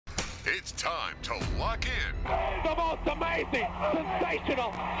It's time to lock in. The most amazing,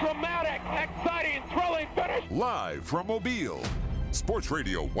 sensational, dramatic, exciting, thrilling finish. Live from Mobile, Sports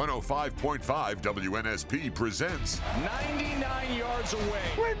Radio 105.5 WNSP presents 99 yards away.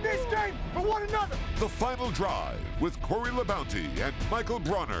 Win this game for one another. The Final Drive with Corey LaBounty and Michael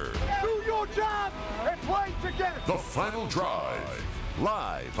Brauner. Do your job and play together. The Final Drive.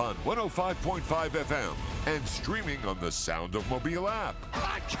 Live on 105.5 FM and streaming on the Sound of Mobile app.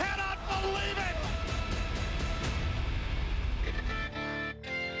 I cannot believe it.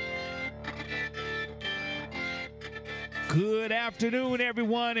 Good afternoon,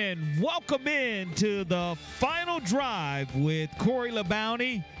 everyone, and welcome in to the Final Drive with Corey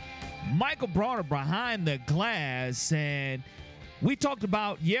LaBounty, Michael Brauner behind the glass. And we talked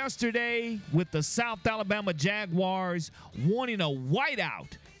about yesterday with the South Alabama Jaguars wanting a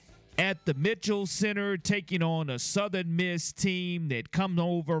whiteout at the Mitchell Center, taking on a Southern Miss team that comes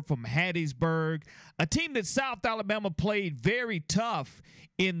over from Hattiesburg, a team that South Alabama played very tough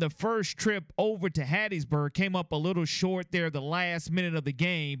in the first trip over to Hattiesburg, came up a little short there the last minute of the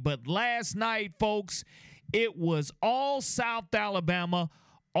game. But last night, folks, it was all South Alabama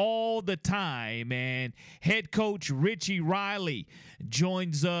all the time. And head coach Richie Riley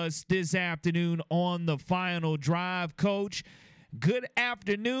joins us this afternoon on the Final Drive. Coach, good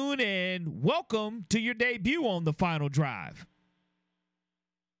afternoon and welcome to your debut on the Final Drive.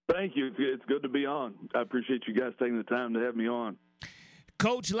 Thank you. It's good to be on. I appreciate you guys taking the time to have me on.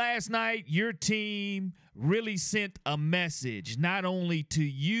 Coach, last night your team really sent a message not only to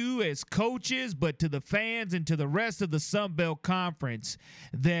you as coaches, but to the fans and to the rest of the Sun Belt Conference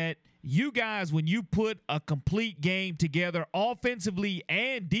that you guys, when you put a complete game together offensively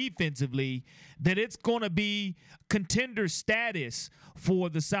and defensively, that it's going to be contender status for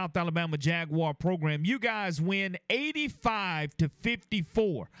the South Alabama Jaguar program. You guys win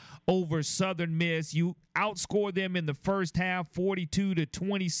 85-54 over Southern Miss. You outscore them in the first half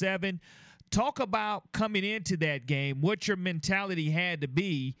 42-27. Talk about coming into that game, what your mentality had to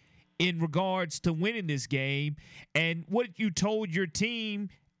be in regards to winning this game and what you told your team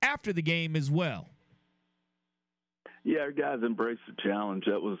after the game as well. Yeah, our guys embraced the challenge.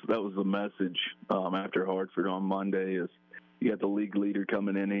 That was the message after Hartford on Monday. Is you got the league leader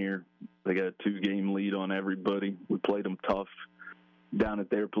coming in here. They got a 2-game lead on everybody. We played them tough down at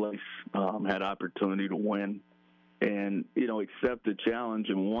their place. Had opportunity to win, and accept the challenge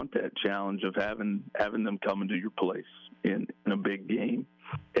and want that challenge of having them come into your place in a big game.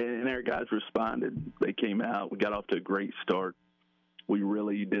 And our guys responded. They came out. We got off to a great start. We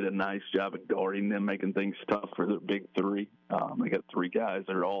really did a nice job of guarding them, making things tough for their big three. They got 3 guys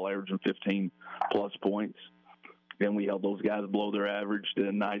that are all averaging 15-plus points. And we held those guys below their average, did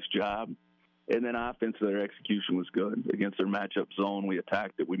a nice job. And then offensively, their execution was good. Against their matchup zone, we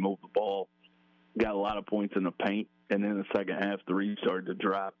attacked it. We moved the ball, got a lot of points in the paint. And then in the second half, the read started to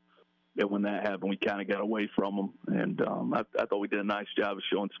drop. And when that happened, we kind of got away from them. And I thought we did a nice job of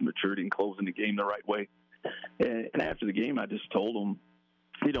showing some maturity and closing the game the right way. And after the game, I just told them,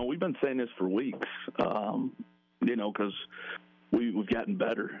 we've been saying this for weeks, because we've gotten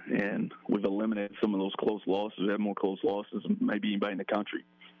better and we've eliminated some of those close losses. We have more close losses than maybe anybody in the country.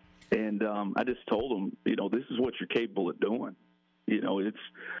 And I just told them, this is what you're capable of doing. It's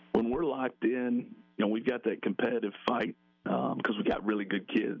when we're locked in, we've got that competitive fight because we got really good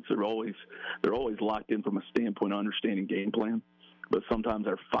kids. They're always locked in from a standpoint of understanding game plan. But sometimes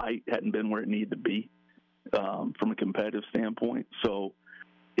our fight hadn't been where it needed to be. From a competitive standpoint. So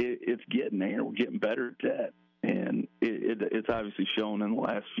it's getting there. We're getting better at that. And it's obviously shown in the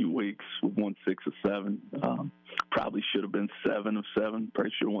last few weeks. We've won 6 of 7. Probably should have been 7 of 7.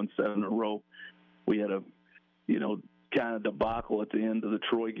 Pretty sure won 7 in a row. We had a, kind of debacle at the end of the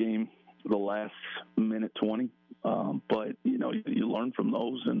Troy game, the last minute 20. But, you learn from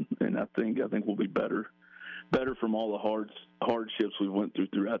those, and I think we'll be better from all the hardships we went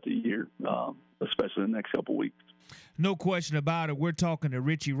throughout the year, especially in the next couple of weeks. No question about it. We're talking to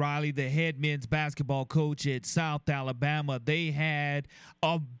Richie Riley, the head men's basketball coach at South Alabama. They had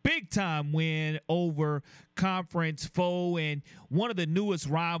a big-time win over conference foe and one of the newest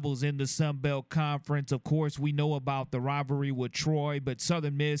rivals in the Sun Belt Conference. Of course, we know about the rivalry with Troy, but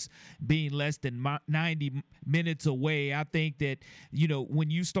Southern Miss being less than 90 minutes away, I think that, when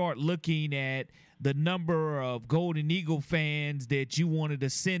you start looking at the number of Golden Eagle fans that you wanted to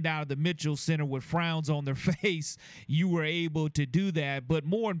send out of the Mitchell Center with frowns on their face, you were able to do that. But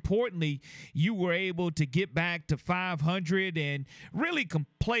more importantly, you were able to get back to 500 and really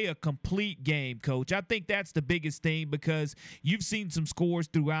play a complete game, Coach. I think that's that's the biggest thing, because you've seen some scores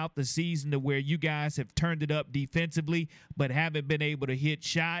throughout the season to where you guys have turned it up defensively but haven't been able to hit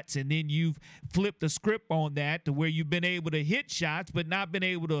shots, and then you've flipped the script on that to where you've been able to hit shots but not been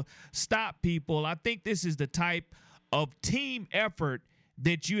able to stop people. I think this is the type of team effort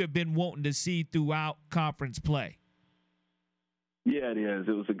that you have been wanting to see throughout conference play. Yeah, it is.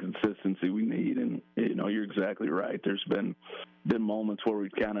 It was a consistency we need, and you're exactly right. There's been moments where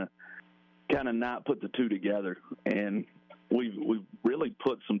we've kind of not put the two together, and we've really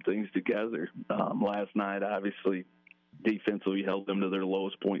put some things together. Last night, obviously, defensively held them to their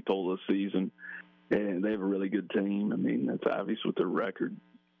lowest point total of the season, and they have a really good team. I mean, that's obvious with their record,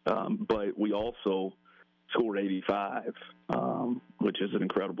 but we also scored 85, which is an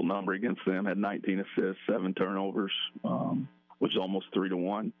incredible number against them. Had 19 assists, 7 turnovers, which is almost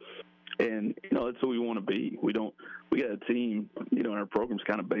 3-1. And that's who we want to be. We got a team. Our program's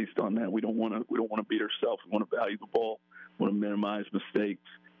kind of based on that. We don't want to beat ourselves. We want to value the ball. We want to minimize mistakes,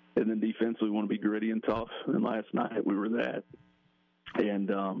 and then defensively, we want to be gritty and tough. And last night we were that. And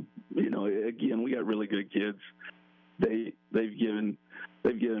again, we got really good kids. They've given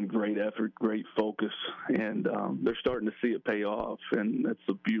great effort, great focus, and they're starting to see it pay off. And that's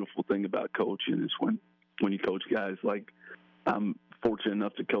the beautiful thing about coaching is when you coach guys like I'm fortunate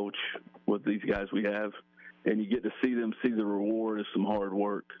enough to coach with these guys we have, and you get to see them see the reward of some hard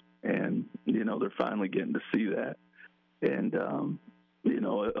work, and they're finally getting to see that. And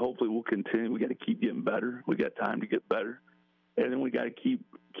hopefully we'll continue. We got to keep getting better. We got time to get better, and then we got to keep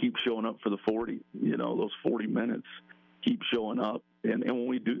showing up for the 40. Those 40 minutes, keep showing up, and when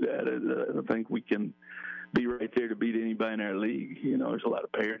we do that, I think we can be right there to beat anybody in our league. There's a lot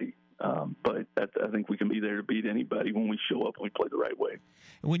of parity. But I think we can be there to beat anybody when we show up and we play the right way.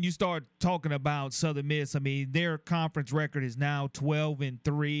 When you start talking about Southern Miss, I mean, their conference record is now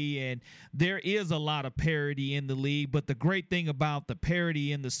 12-3, and there is a lot of parity in the league. But the great thing about the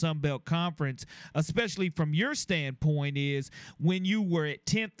parity in the Sun Belt Conference, especially from your standpoint, is when you were at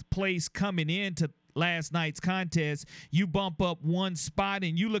 10th place coming into last night's contest, you bump up one spot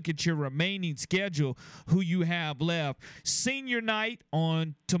and you look at your remaining schedule, who you have left. Senior night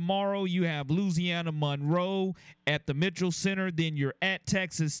on tomorrow, you have Louisiana Monroe at the Mitchell Center, then you're at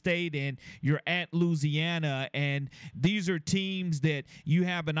Texas State and you're at Louisiana, and these are teams that you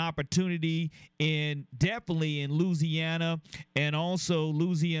have an opportunity in, definitely in Louisiana, and also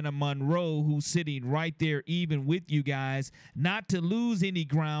Louisiana Monroe, who's sitting right there even with you guys, not to lose any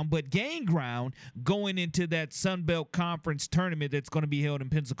ground but gain ground going into that Sun Belt Conference tournament that's going to be held in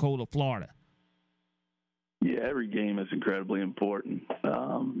Pensacola, Florida. Yeah, every game is incredibly important,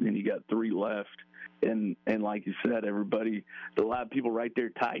 and you got 3 left. And like you said, a lot of people right there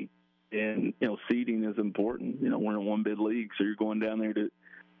tight, and seeding is important. We're in one bid league, so you're going down there to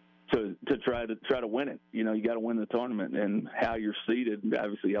try to win it. You got to win the tournament, and how you're seeded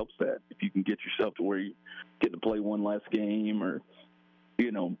obviously helps that. If you can get yourself to where you get to play one less game, or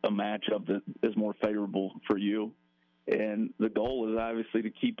a matchup that is more favorable for you. And the goal is obviously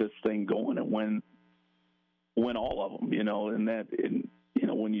to keep this thing going and win all of them, and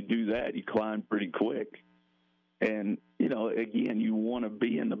when you do that, you climb pretty quick. And, again, you want to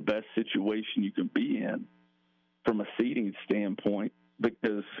be in the best situation you can be in from a seeding standpoint,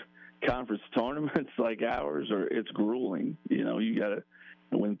 because conference tournaments like ours it's grueling. You got to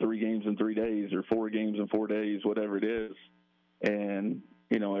win 3 games in 3 days or 4 games in 4 days, whatever it is. And,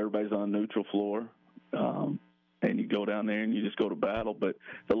 everybody's on a neutral floor, and you go down there and you just go to battle. But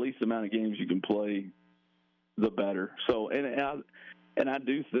the least amount of games you can play, the better. So, and I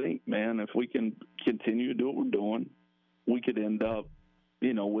do think, man, if we can continue to do what we're doing, we could end up,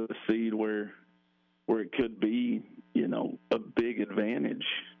 with a seed where it could be, a big advantage.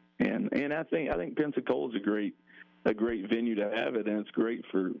 And I think Pensacola's a great venue to have it, and it's great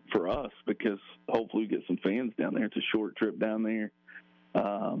for us because hopefully we get some fans down there. It's a short trip down there,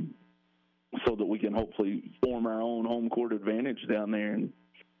 so that we can hopefully form our own home court advantage down there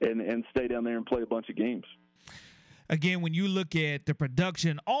and stay down there and play a bunch of games. Again, when you look at the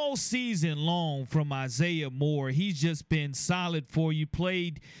production all season long from Isaiah Moore, he's just been solid for you.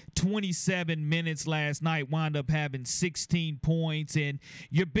 Played 27 minutes last night, wound up having 16 points. And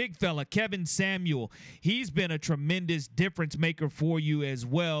your big fella, Kevin Samuel, he's been a tremendous difference maker for you as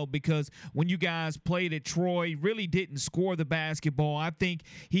well, because when you guys played at Troy, really didn't score the basketball. I think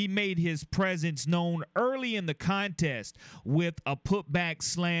he made his presence known early in the contest with a putback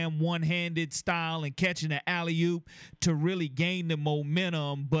slam, one-handed style, and catching an alley-oop to really gain the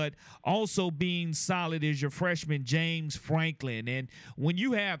momentum, but also being solid as your freshman James Franklin. And when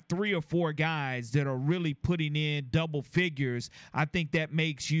you have 3 or 4 guys that are really putting in double figures, I think that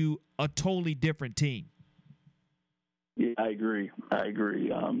makes you a totally different team. Yeah, I agree.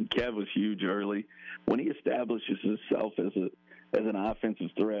 Kev was huge early. When he establishes himself as an offensive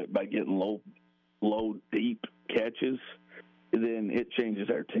threat by getting low, deep catches, then it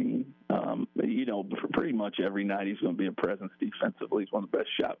changes our team. For pretty much every night he's going to be a presence defensively. He's one of the best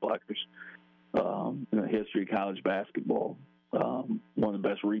shot blockers in the history of college basketball. One of the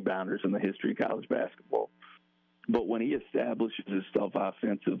best rebounders in the history of college basketball. But when he establishes himself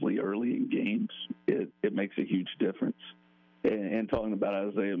offensively early in games, it makes a huge difference. And talking about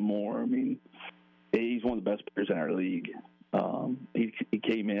Isaiah Moore, I mean, he's one of the best players in our league. He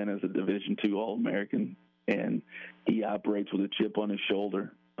came in as a Division II All-American, and he operates with a chip on his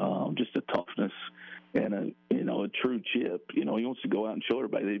shoulder, just a toughness and a true chip. He wants to go out and show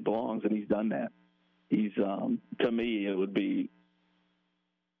everybody that he belongs, and he's done that. He's to me, it would be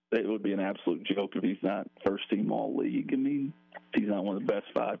an absolute joke if he's not first team all league. I mean, if he's not one of the best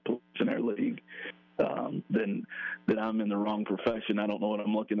 5 players in our league, then I'm in the wrong profession. I don't know what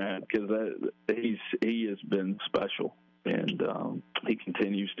I'm looking at, because he has been special, and he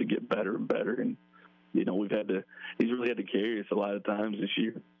continues to get better and better. And he's really had to carry us a lot of times this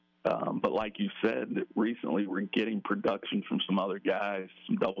year. But like you said, recently we're getting production from some other guys,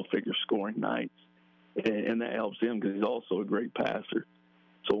 some double-figure scoring nights, and that helps him because he's also a great passer.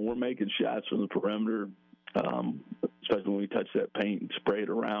 So when we're making shots from the perimeter, especially when we touch that paint and spray it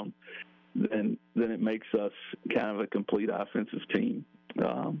around, then it makes us kind of a complete offensive team.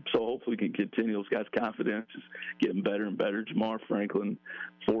 So hopefully we can continue. Those guys' confidence is getting better and better. Jamar Franklin,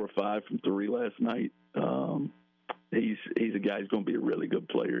 4 or 5 from 3 last night. He's a guy who's going to be a really good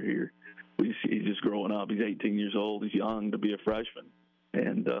player here. He's just growing up. He's 18 years old. He's young to be a freshman,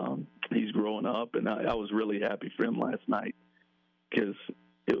 and he's growing up. And I was really happy for him last night, because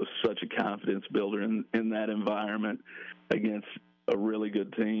it was such a confidence builder in that environment against a really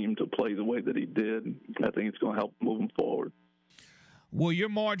good team to play the way that he did. I think it's going to help move him forward. Well, your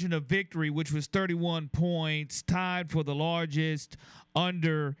margin of victory, which was 31 points, tied for the largest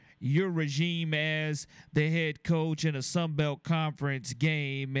under your regime as the head coach in a Sun Belt Conference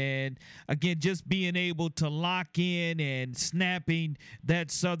game. And again, just being able to lock in and snapping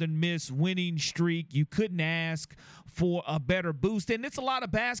that Southern Miss winning streak, you couldn't ask for a better boost. And it's a lot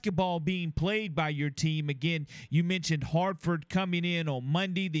of basketball being played by your team. Again, you mentioned Hartford coming in on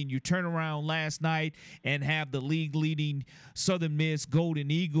Monday, then you turn around last night and have the league leading Southern Miss Golden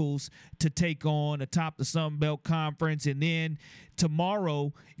Eagles to take on atop the Sun Belt Conference. And then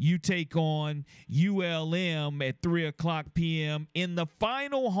tomorrow you take on ULM at 3:00 p.m. in the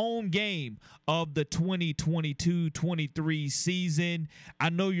final home game of the 2022-23 season. I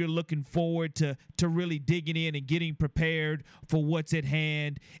know you're looking forward to really digging in and getting prepared for what's at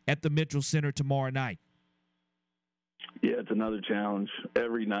hand at the Mitchell Center tomorrow night. Yeah, it's another challenge.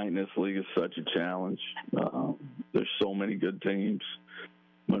 Every night in this league is such a challenge. There's so many good teams.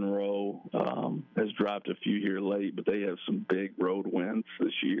 Monroe has dropped a few here late, but they have some big road wins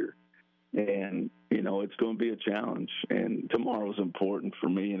this year. And, it's going to be a challenge. And tomorrow's important for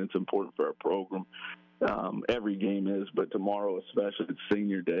me, and it's important for our program. Every game is, but tomorrow especially, it's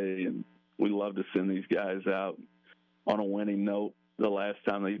senior day, and we love to send these guys out on a winning note. The last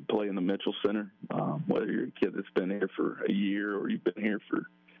time they play in the Mitchell Center, whether you're a kid that's been here for a year or you've been here for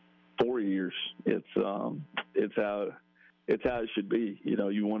 4 years, it's how it should be.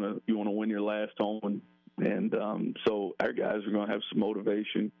 You want to win your last home, and so our guys are going to have some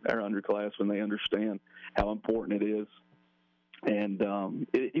motivation. Our underclassmen, they understand how important it is, and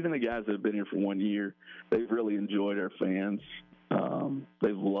even the guys that have been here for 1 year, they've really enjoyed our fans.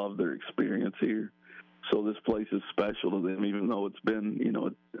 They've loved their experience here. So this place is special to them, even though it's been,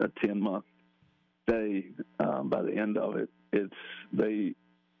 a 10-month stay. By the end of it,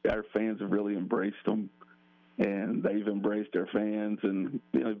 our fans have really embraced them, and they've embraced our fans, and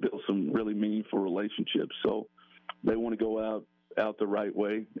built some really meaningful relationships. So they want to go out the right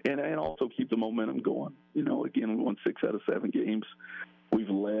way, and also keep the momentum going. Again, we won 6 out of 7 games. We've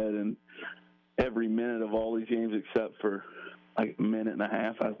led in every minute of all these games except for like a minute and a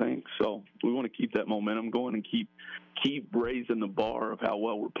half, I think. So we want to keep that momentum going and keep raising the bar of how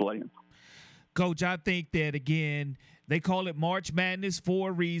well we're playing. Coach, I think that, again, they call it March Madness for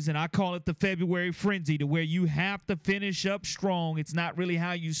a reason. I call it the February frenzy, to where you have to finish up strong. It's not really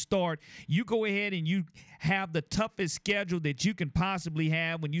how you start. You go ahead and you have the toughest schedule that you can possibly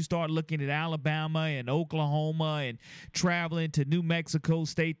have when you start looking at Alabama and Oklahoma and traveling to New Mexico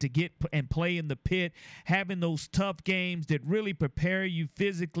State to get and play in the pit, having those tough games that really prepare you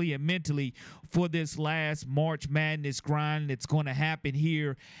physically and mentally for this last March Madness grind that's going to happen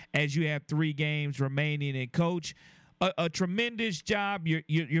here as you have 3 games remaining. And, Coach, a tremendous job.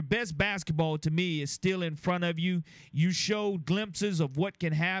 Your best basketball to me is still in front of you. You showed glimpses of what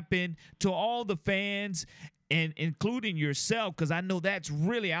can happen to all the fans, and including yourself, because I know that's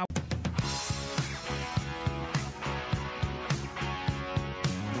really out.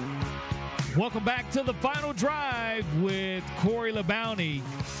 Welcome back to the Final Drive with Corey LaBounty.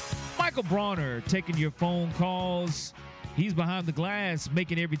 Michael Brauner taking your phone calls. He's behind the glass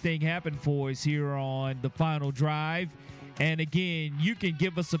making everything happen for us here on the Final Drive. And again, you can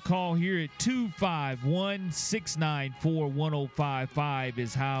give us a call here at 251-694-1055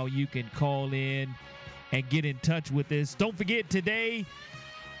 is how you can call in and get in touch with us. Don't forget, today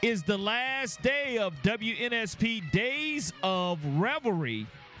is the last day of WNSP Days of Revelry.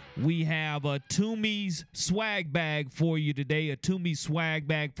 We have a Toomey's swag bag for you today, a Toomey swag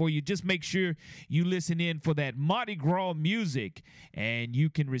bag for you. Just make sure you listen in for that Mardi Gras music, and you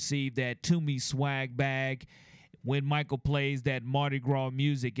can receive that Toomey swag bag when Michael plays that Mardi Gras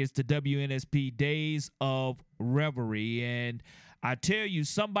music. It's the WNSP Days of Revelry. And I tell you,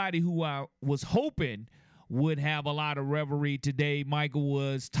 somebody who I was hoping would have a lot of revelry today, Michael,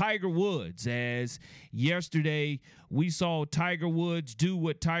 was Tiger Woods. As yesterday we saw Tiger Woods do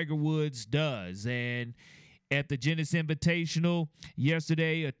what Tiger Woods does. And at the Genesis Invitational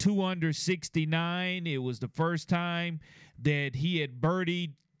yesterday, a 2-under 69. It was the first time that he had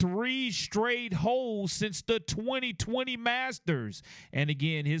birdied 3 straight holes since the 2020 Masters. And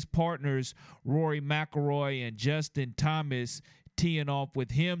again, his partners, Rory McIlroy and Justin Thomas, teeing off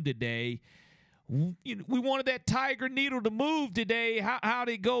with him today. We wanted that Tiger needle to move today. How'd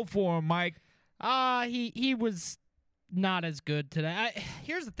it go for him, Mike? He was not as good today.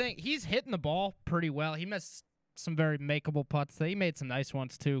 Here's the thing. He's hitting the ball pretty well. He missed some very makeable putts. He made some nice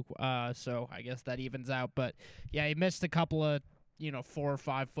ones, too, so I guess that evens out. But, yeah, he missed a couple of, 4 or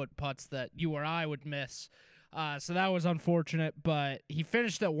 5 foot putts that you or I would miss. So that was unfortunate. But he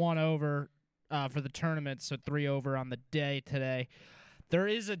finished at 1 over for the tournament, so 3 over on the day today. There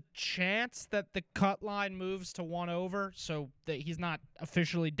is a chance that the cut line moves to 1 over, so that he's not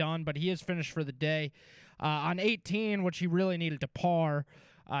officially done, but he is finished for the day. On 18, which he really needed to par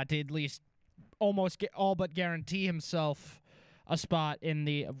to at least almost all but guarantee himself a spot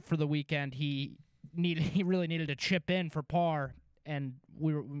for the weekend, he really needed to chip in for par, and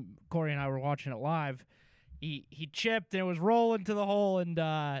Corey and I were watching it live. He chipped and it was rolling to the hole, and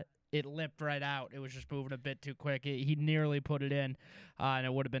it lipped right out. It was just moving a bit too quick. He nearly put it in, and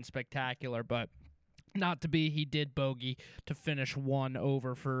it would have been spectacular, but not to be. He did bogey to finish 1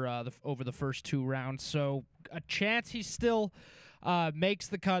 over for over the first 2 rounds. So a chance he still makes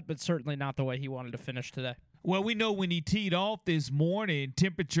the cut, but certainly not the way he wanted to finish today. Well, we know when he teed off this morning,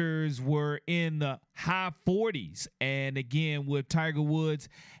 temperatures were in the high 40s. And again, with Tiger Woods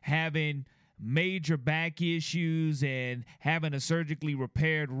having major back issues and having a surgically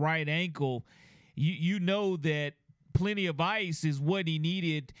repaired right ankle, you know that plenty of ice is what he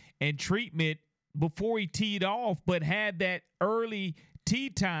needed and treatment before he teed off, but had that early tee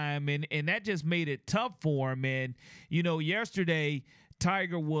time, and that just made it tough for him. And, yesterday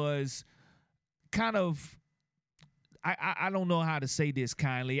Tiger was kind of, I don't know how to say this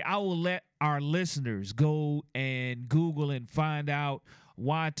kindly. I will let our listeners go and Google and find out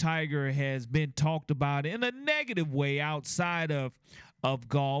why Tiger has been talked about in a negative way outside of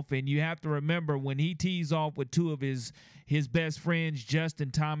golf. And you have to remember, when he tees off with 2 of his best friends,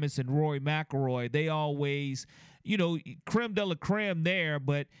 Justin Thomas and Rory McIlroy, they always, creme de la creme there,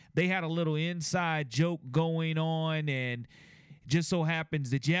 but they had a little inside joke going on, and just so happens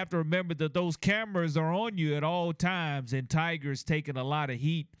that you have to remember that those cameras are on you at all times, and Tiger's taking a lot of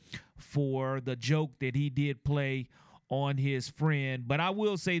heat for the joke that he did play on his friend. But I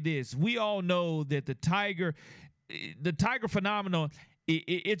will say this: we all know that the Tiger phenomenon,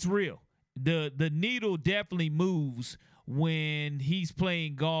 it's real. The needle definitely moves when he's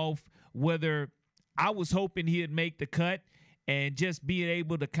playing golf. Whether I was hoping he'd make the cut and just be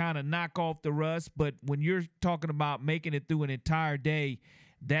able to kind of knock off the rust, but when you're talking about making it through an entire day,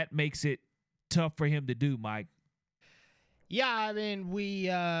 that makes it tough for him to do, Mike. Yeah, I mean, we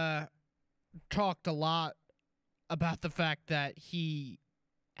talked a lot about the fact that he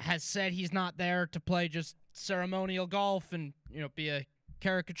has said he's not there to play just ceremonial golf and, be a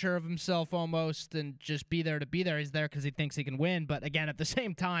caricature of himself almost and just be there to be there. He's there because he thinks he can win. But again, at the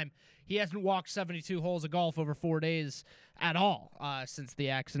same time, he hasn't walked 72 holes of golf over 4 days at all since the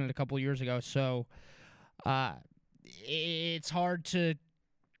accident a couple years ago. So it's hard to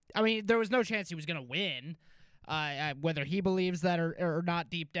 – I mean, there was no chance he was going to win. Whether he believes that or not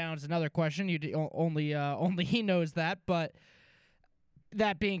deep down is another question. Only he knows that. But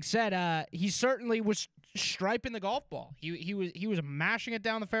that being said, he certainly was striping the golf ball. He was mashing it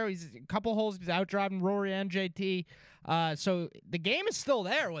down the fairway. He's a couple holes. He's out driving Rory and JT. So the game is still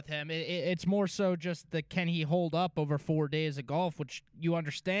there with him. It's more so just can he hold up over 4 days of golf, which you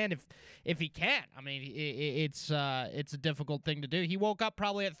understand if he can't. I mean, it's a difficult thing to do. He woke up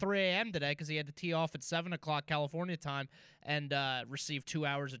probably at 3 a.m. today because he had to tee off at 7 o'clock California time and received 2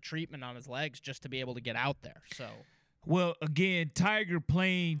 hours of treatment on his legs just to be able to get out there. So. Well, again, Tiger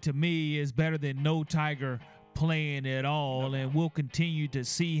playing to me is better than no Tiger playing at all, and we'll continue to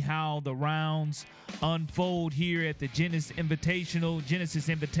see how the rounds unfold here at the Genesis Invitational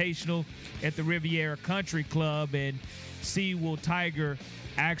at the Riviera Country Club, and see will Tiger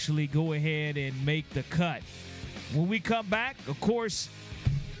actually go ahead and make the cut. When we come back, of course,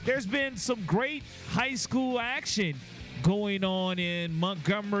 there's been some great high school action going on in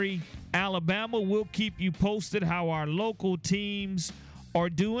Montgomery, Alabama. We'll keep you posted how our local teams are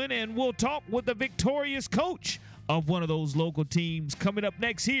doing, and we'll talk with the victorious coach of one of those local teams coming up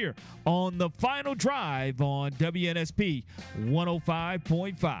next here on The Final Drive on WNSP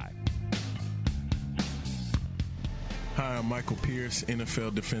 105.5. Hi, I'm Michael Pierce,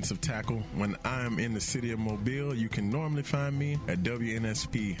 NFL defensive tackle. When I am in the city of Mobile, you can normally find me at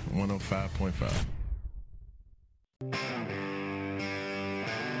WNSP 105.5.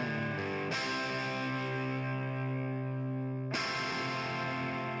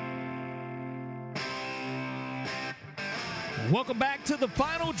 Welcome back to The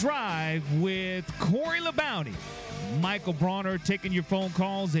Final Drive with Corey LaBounty. Michael Brauner taking your phone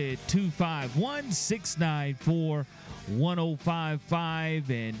calls at 251-694-1055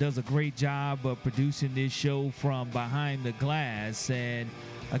 and does a great job of producing this show from behind the glass. And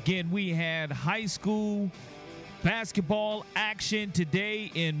again, we had high school basketball action today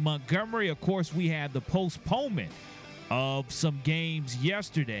in Montgomery. Of course, we had the postponement of some games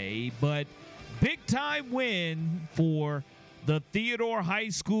yesterday, but big time win for the Theodore High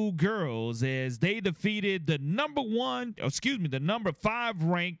School girls as they defeated the number 5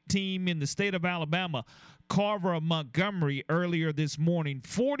 ranked team in the state of Alabama, Carver of Montgomery, earlier this morning,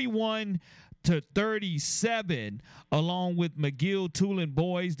 41-37, along with McGill-Tulane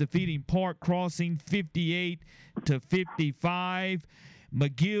boys defeating Park Crossing 58-55.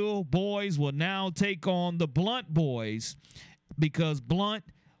 McGill boys will now take on the Blunt boys because Blunt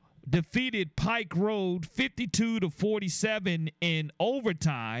defeated Pike Road 52-47 in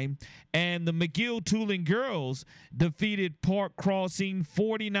overtime, and the McGill-Tulane girls defeated Park Crossing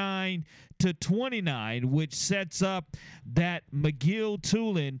 49-29, which sets up that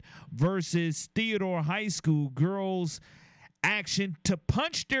McGill-Tulane versus Theodore High School girls action to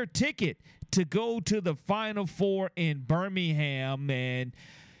punch their ticket to go to the Final Four in Birmingham. And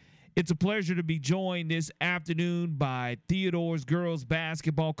it's a pleasure to be joined this afternoon by Theodore's girls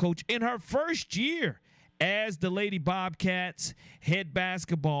basketball coach in her first year as the Lady Bobcats head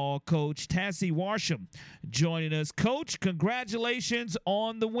basketball coach, Tassie Warsham, joining us. Coach, congratulations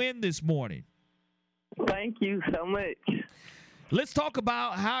on the win this morning. Thank you so much. Let's talk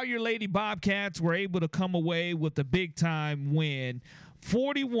about how your Lady Bobcats were able to come away with a big-time win,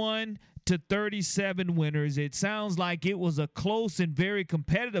 41-37 winners. It sounds like it was a close and very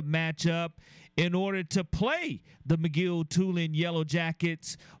competitive matchup in order to play the McGill-Tulane Yellow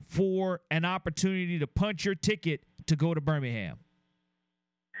Jackets for an opportunity to punch your ticket to go to Birmingham.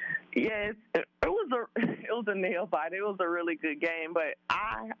 Yes, it was a nail bite. It was a really good game, but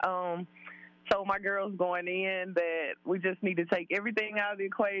I told my girls going in that we just need to take everything out of the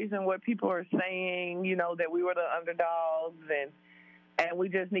equation, what people are saying, that we were the underdogs, and we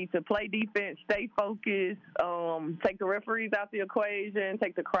just need to play defense, stay focused, take the referees out the equation,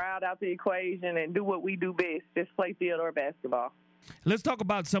 take the crowd out the equation, and do what we do best, just play Theodore basketball. Let's talk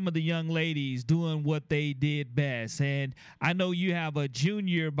about some of the young ladies doing what they did best. And I know you have a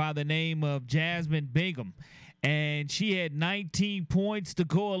junior by the name of Jasmine Bingham, and she had 19 points to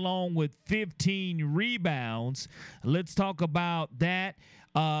go along with 15 rebounds. Let's talk about that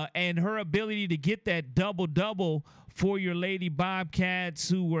and her ability to get that double-double for your Lady Bobcats,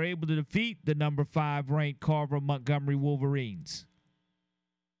 who were able to defeat the number 5 ranked Carver Montgomery Wolverines.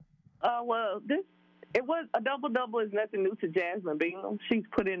 It was a double-double is nothing new to Jasmine Bingham. She's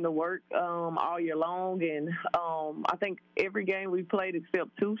put in the work all year long, and I think every game we played except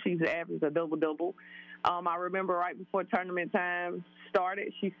 2, she's averaged a double-double. I remember right before tournament time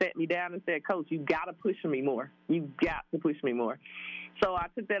started, she sat me down and said, "Coach, you got to push me more. You got to push me more." So I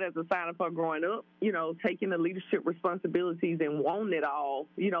took that as a sign of her growing up, taking the leadership responsibilities and wanting it all,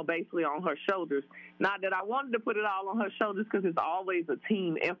 basically on her shoulders. Not that I wanted to put it all on her shoulders because it's always a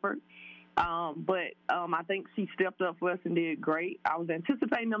team effort. But I think she stepped up for us and did great. I was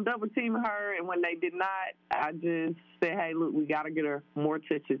anticipating them double teaming her, and when they did not, I just said, hey, look, we got to get her more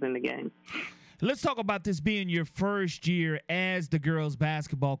touches in the game. Let's talk about this being your first year as the girls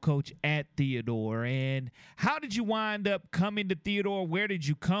basketball coach at Theodore. And how did you wind up coming to Theodore? Where did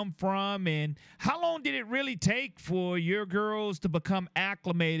you come from? And how long did it really take for your girls to become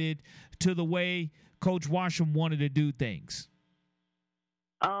acclimated to the way Coach Washam wanted to do things?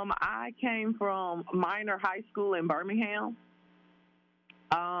 I came from Minor High School in Birmingham.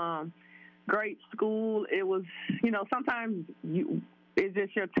 Great school. It was, sometimes it's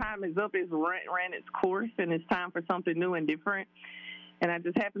just your time is up. It's ran its course, and it's time for something new and different. And I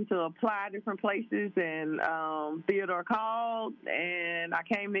just happened to apply different places, and Theodore called, and I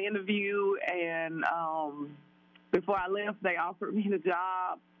came to interview, and before I left, they offered me the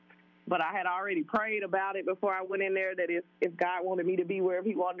job. But I had already prayed about it before I went in there that if God wanted me to be wherever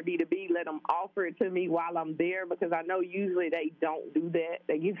he wanted me to be, let him offer it to me while I'm there, because I know usually they don't do that.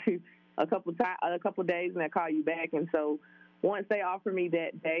 They give you a couple days and they call you back. And so once they offered me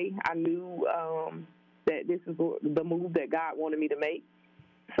that day, I knew that this is the move that God wanted me to make.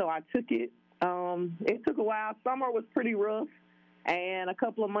 So I took it. It took a while. Summer was pretty rough, and a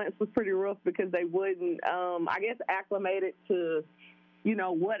couple of months was pretty rough because they wouldn't, acclimated to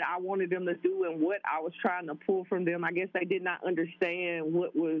what I wanted them to do and what I was trying to pull from them. I guess they did not understand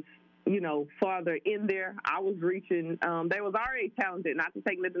what was, farther in there. I was reaching. They was already talented, not to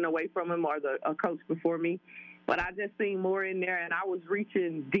take nothing away from them or a coach before me, but I just seen more in there, and I was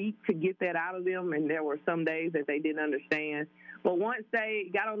reaching deep to get that out of them, and there were some days that they didn't understand. But once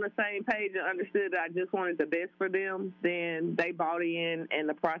they got on the same page and understood that I just wanted the best for them, then they bought in, and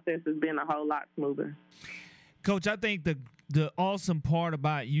the process has been a whole lot smoother. Coach, I think the awesome part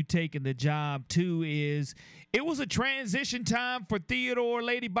about you taking the job, too, is it was a transition time for Theodore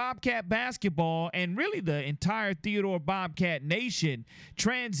Lady Bobcat basketball and really the entire Theodore Bobcat nation,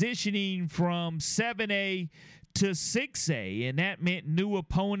 transitioning from 7A to 6A, and that meant new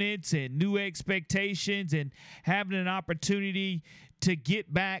opponents and new expectations and having an opportunity to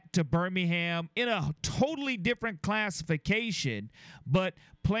get back to Birmingham in a totally different classification, but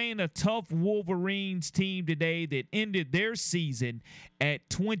playing a tough Wolverines team today that ended their season at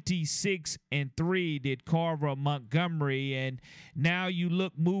 26-3, did Carver Montgomery. And now you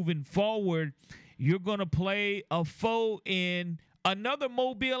look moving forward, you're going to play a foe in another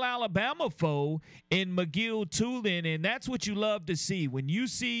Mobile, Alabama foe in McGill-Tulane, and that's what you love to see. When you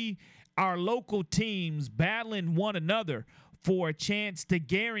see our local teams battling one another for a chance to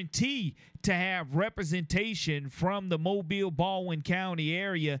guarantee to have representation from the Mobile, Baldwin County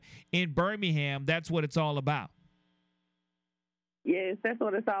area in Birmingham, that's what it's all about. Yes, that's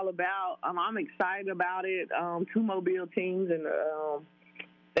what it's all about. I'm excited about it. Two Mobile teams and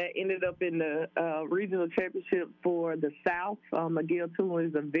that ended up in the regional championship for the South. McGill-Tulane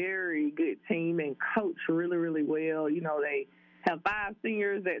is a very good team and coach really, really well. They have 5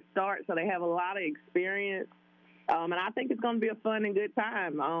 seniors that start, so they have a lot of experience. And I think it's going to be a fun and good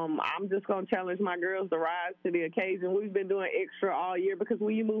time. I'm just going to challenge my girls to rise to the occasion. We've been doing extra all year because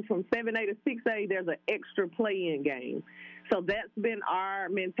when you move from 7A to 6A, there's an extra play-in game. So that's been our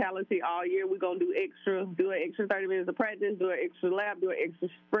mentality all year. We're going to do an extra 30 minutes of practice, do an extra lap, do an extra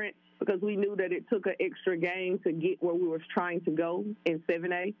sprint, because we knew that it took an extra game to get where we were trying to go in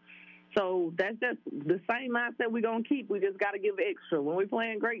 7A. So that's just the same mindset we're going to keep. We just got to give extra. When we're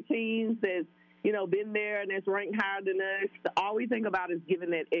playing great teams that's, been there and that's ranked higher than us, all we think about is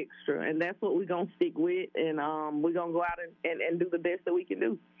giving that extra. And that's what we're going to stick with. And we're going to go out and do the best that we can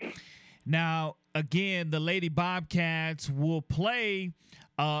do. Now, again, the Lady Bobcats will play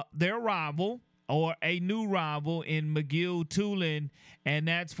their rival or a new rival in McGill-Tulane, and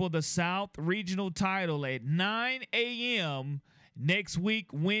that's for the South Regional title at 9 a.m. next week,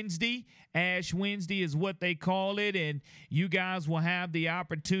 Wednesday. Ash Wednesday is what they call it, and you guys will have the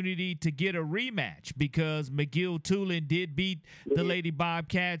opportunity to get a rematch because McGill-Tulane did beat the Lady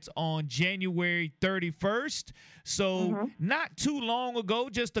Bobcats on January 31st. So not too long ago,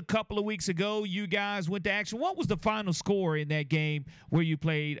 just a couple of weeks ago, you guys went to action. What was the final score in that game where you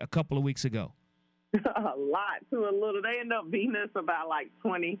played a couple of weeks ago? A lot to a little. They ended up beating us about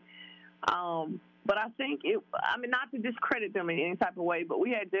 20. But I think not to discredit them in any type of way, but we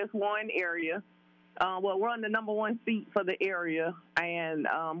had just one area. We're on the number 1 seat for the area, and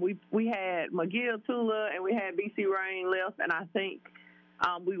we had McGill-Tulane and we had BC Rain left, and I think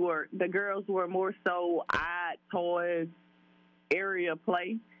the girls were more so eyed towards area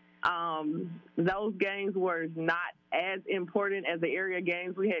play. Those games were not as important as the area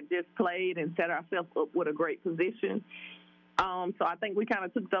games we had just played and set ourselves up with a great position. So I think we kind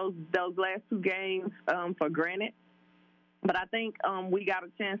of took those last two games for granted. But I think we got a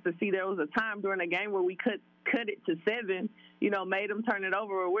chance to see there was a time during the game where we cut it to 7, made them turn it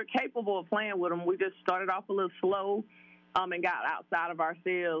over. We're capable of playing with them. We just started off a little slow and got outside of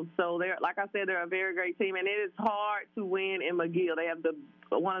ourselves. So, like I said, they're a very great team, and it is hard to win in McGill. They have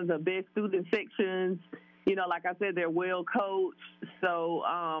one of the best student sections. Like I said, they're well coached. So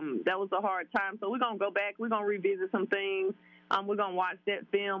that was a hard time. So we're going to go back. We're going to revisit some things. We're going to watch that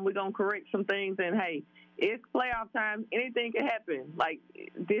film. We're going to correct some things. And, hey, it's playoff time. Anything can happen. Like,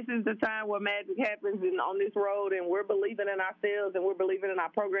 this is the time where magic happens on this road, and we're believing in ourselves, and we're believing in our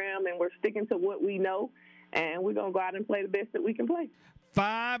program, and we're sticking to what we know, and we're going to go out and play the best that we can play.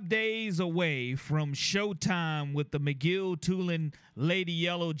 5 days away from showtime with the McGill-Tulane Lady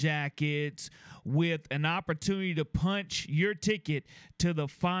Yellow Jackets, with an opportunity to punch your ticket to the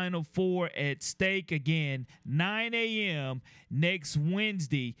Final Four at stake. Again, 9 a.m. next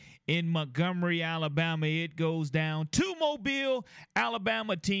Wednesday in Montgomery, Alabama. It goes down. 2 Mobile,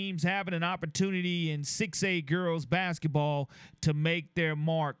 Alabama teams having an opportunity in 6A girls basketball to make their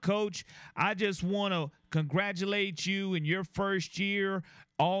mark. Coach, I just want to congratulate you in your first year,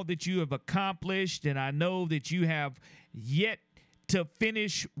 all that you have accomplished, and I know that you have yet to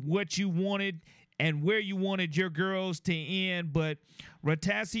finish what you wanted and where you wanted your girls to end. But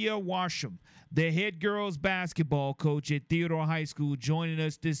Ratasia Washam, the head girls basketball coach at Theodore High School, joining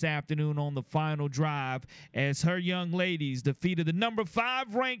us this afternoon on the Final Drive as her young ladies defeated the number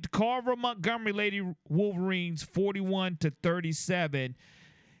 5 ranked Carver Montgomery Lady Wolverines 41-37.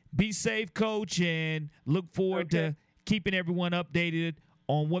 Be safe, Coach, and look forward to keeping everyone updated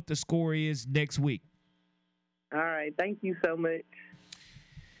on what the score is next week. All right. Thank you so much.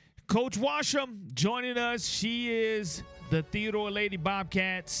 Coach Washam joining us. She is the Theodore Lady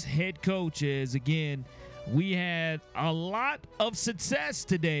Bobcats head coach. As again, we had a lot of success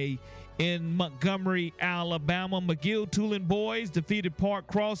today in Montgomery, Alabama. McGill-Tulane boys defeated Park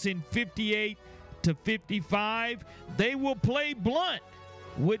Crossing 58-55. They will play Blunt,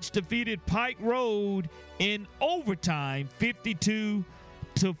 which defeated Pike Road in overtime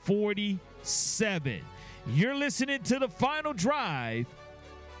 52-47. You're listening to the Final Drive.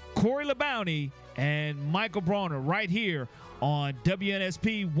 Corey LaBounty and Michael Brauner right here on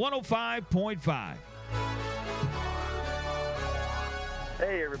WNSP 105.5.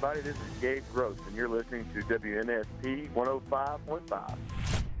 Hey, everybody, this is Gabe Gross, and you're listening to WNSP 105.5.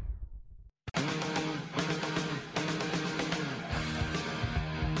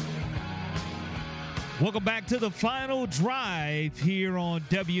 Welcome back to the Final Drive here on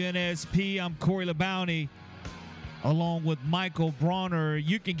WNSP. I'm Corey LaBounty along with Michael Brauner.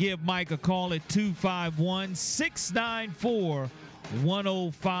 You can give Mike a call at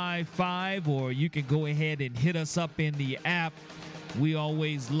 251-694-1055, or you can go ahead and hit us up in the app. We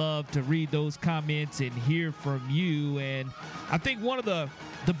always love to read those comments and hear from you. And I think one of the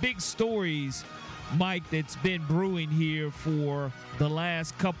big stories, Mike, that's been brewing here for the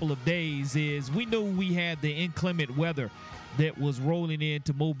last couple of days is we knew we had the inclement weather that was rolling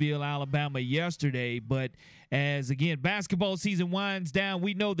into Mobile, Alabama yesterday. But as, again, basketball season winds down,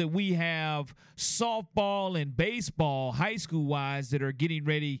 we know that we have softball and baseball, high school-wise, that are getting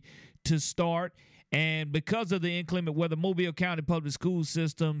ready to start. And because of the inclement weather, Mobile County Public School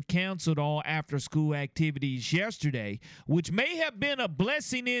System canceled all after-school activities yesterday, which may have been a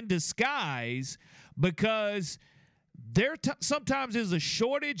blessing in disguise because there sometimes is a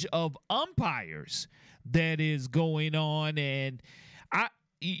shortage of umpires that is going on. And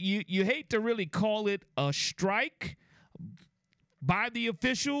you hate to really call it a strike by the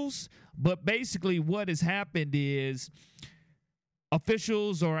officials, but basically what has happened is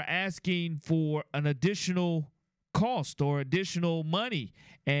officials are asking for an additional cost or additional money.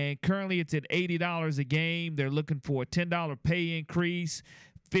 And currently it's at $80 a game. They're looking for a $10 pay increase,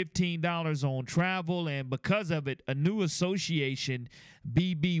 $15 on travel. And because of it, a new association,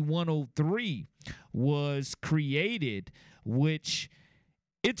 BB 103, was created, which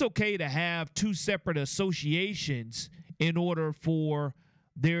it's okay to have two separate associations in order for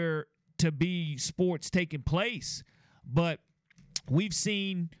there to be sports taking place. But we've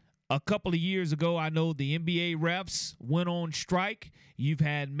seen a couple of years ago, I know the NBA refs went on strike. You've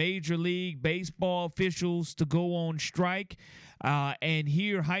had Major League Baseball officials to go on strike. And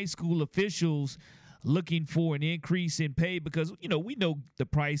here high school officials looking for an increase in pay because, we know the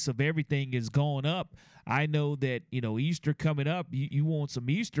price of everything is going up. I know that, Easter coming up, you want some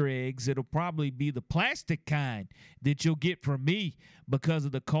Easter eggs. It'll probably be the plastic kind that you'll get from me because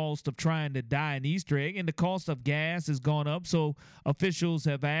of the cost of trying to dye an Easter egg, and the cost of gas has gone up. So officials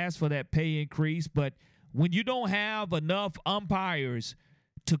have asked for that pay increase, but when you don't have enough umpires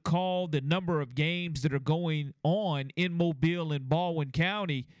to call the number of games that are going on in Mobile and Baldwin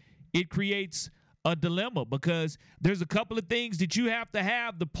County, it creates a dilemma because there's a couple of things that you have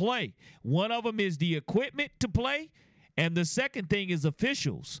to play. One of them is the equipment to play, and the second thing is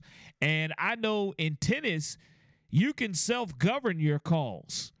officials. And I know in tennis, you can self-govern your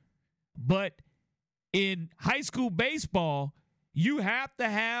calls. But in high school baseball, you have to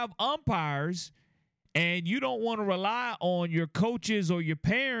have umpires, and you don't want to rely on your coaches or your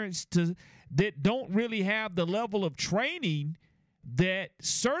parents that don't really have the level of training that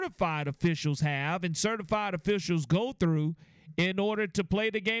certified officials have and certified officials go through in order to play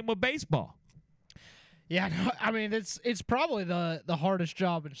the game of baseball. Yeah, no, I mean, it's probably the hardest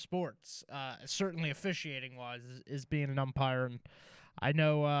job in sports, certainly officiating-wise, is being an umpire. And I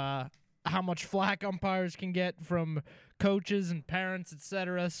know how much flack umpires can get from coaches and parents,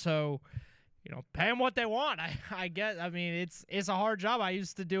 etc. So, pay them what they want. I get. I mean, it's a hard job. I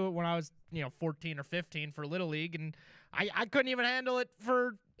used to do it when I was 14 or 15 for Little League, and I couldn't even handle it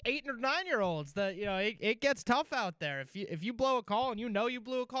for 8 or 9-year-olds. That it gets tough out there. If you blow a call and you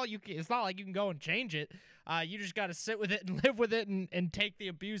blew a call, it's not like you can go and change it. You just got to sit with it and live with it and take the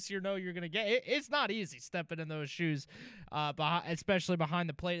abuse you're gonna get. It's not easy stepping in those shoes, especially behind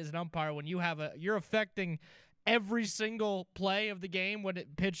the plate as an umpire when you're affecting every single play of the game when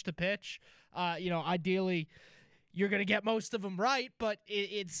it pitch to pitch. Ideally, you're gonna get most of them right, but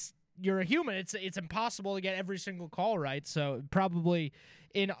you're a human. It's impossible to get every single call right. So probably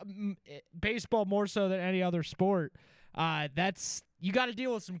in baseball more so than any other sport, you got to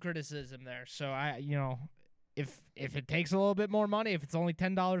deal with some criticism there. So if it takes a little bit more money, if it's only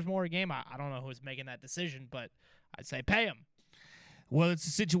 $10 more a game, I don't know who's making that decision, but I'd say pay them. Well, it's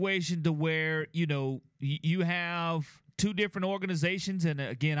a situation to where you have two different organizations, and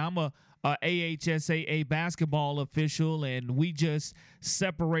again, I'm a AHSAA basketball official, and we just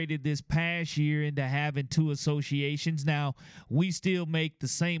separated this past year into having two associations. Now, we still make the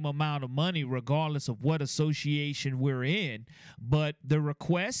same amount of money regardless of what association we're in, but the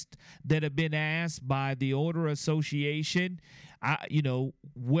requests that have been asked by the older association,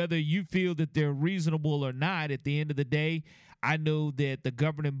 whether you feel that they're reasonable or not, at the end of the day, I know that the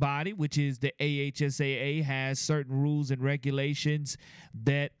governing body, which is the AHSAA, has certain rules and regulations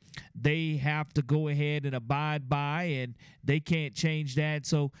that they have to go ahead and abide by, and they can't change that.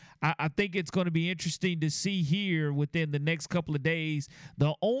 So I think it's going to be interesting to see here within the next couple of days.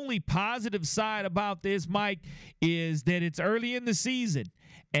 The only positive side about this, Mike, is that it's early in the season,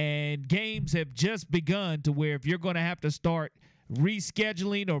 and games have just begun to where if you're going to have to start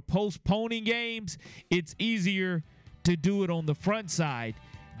rescheduling or postponing games, it's easier to do it on the front side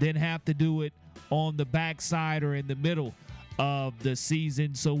than have to do it on the back side or in the middle of the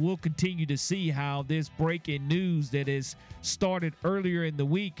season. So we'll continue to see how this breaking news that is started earlier in the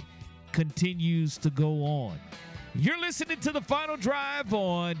week continues to go on. You're listening to the Final Drive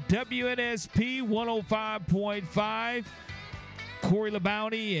on WNSP 105.5. Corey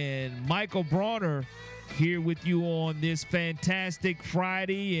LaBounty and Michael Brauner here with you on this fantastic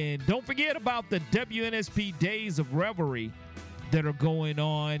Friday. And don't forget about the WNSP Days of Revelry that are going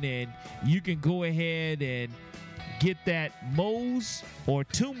on, and you can go ahead and get that Moe's or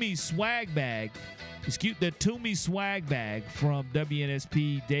Toomey swag bag. The Toomey swag bag from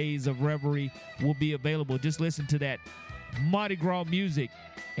WNSP Days of Revelry will be available. Just listen to that Mardi Gras music,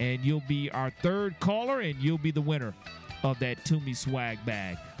 and you'll be our third caller, and you'll be the winner of that Toomey swag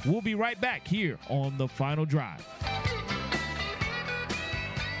bag. We'll be right back here on the Final Drive.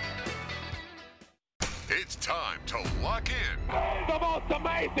 It's time to lock in. The most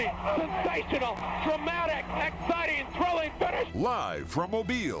amazing, sensational, dramatic, exciting, thrilling finish. Live from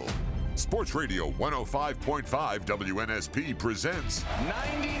Mobile, Sports Radio 105.5 WNSP presents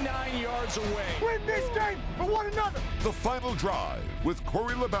 99 yards away. Win this game for one another. The Final Drive with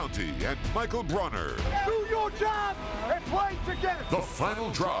Corey LaBounty and Michael Brauner. Do your job and play together. The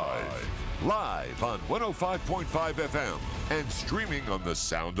Final Drive, live on 105.5 FM and streaming on the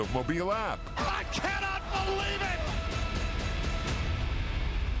Sound of Mobile app. I cannot believe it.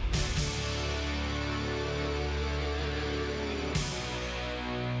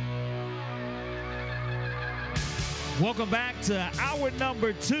 Welcome back to hour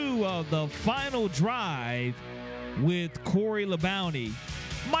number 2 of the Final Drive with Corey LaBounty.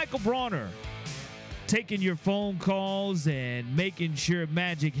 Michael Brauner taking your phone calls and making sure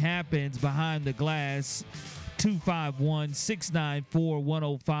magic happens behind the glass.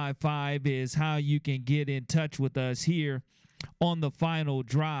 251-694-1055 is how you can get in touch with us here on the Final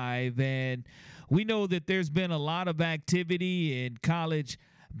Drive. And we know that there's been a lot of activity in college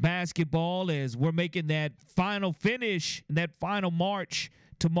basketball as we're making that final finish, that final march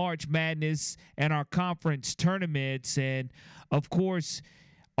to March Madness and our conference tournaments. And, of course,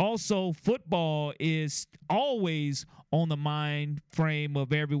 also football is always on the mind frame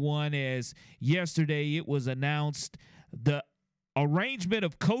of everyone, as yesterday it was announced the arrangement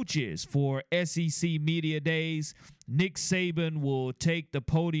of coaches for SEC Media Days. Nick Saban will take the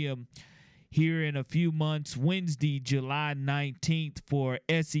podium here in a few months, Wednesday, July 19th, for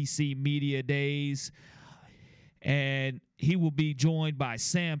SEC Media Days. And he will be joined by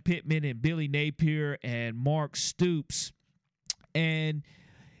Sam Pittman and Billy Napier and Mark Stoops. And,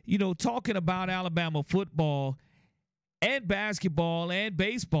 you know, talking about Alabama football and basketball and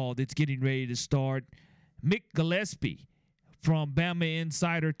baseball that's getting ready to start, Mick Gillespie from Bama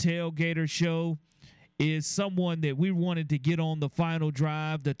Insider Tailgater Show is someone that we wanted to get on the final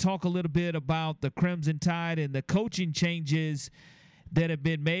drive to talk a little bit about the Crimson Tide and the coaching changes that have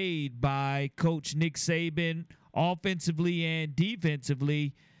been made by Coach Nick Saban offensively and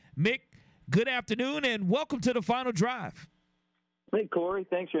defensively. Mick, good afternoon and welcome to the final drive. Hey, Corey,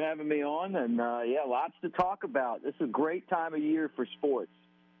 thanks for having me on. And, lots to talk about. This is a great time of year for sports.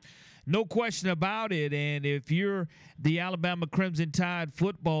 No question about it. And if you're the Alabama Crimson Tide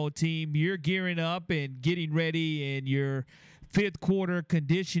football team, you're gearing up and getting ready in your fifth quarter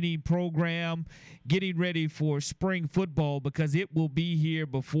conditioning program, getting ready for spring football because it will be here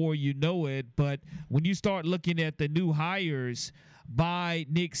before you know it. But when you start looking at the new hires by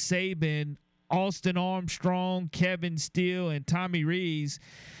Nick Saban, Austin Armstrong, Kevin Steele, and Tommy Rees,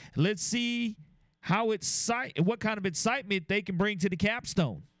 let's see what kind of excitement they can bring to the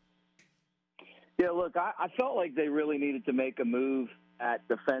capstone. Yeah, look, I felt like they really needed to make a move at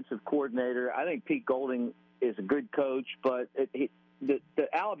defensive coordinator. I think Pete Golding is a good coach, but the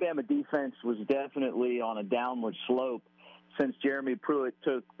Alabama defense was definitely on a downward slope since Jeremy Pruitt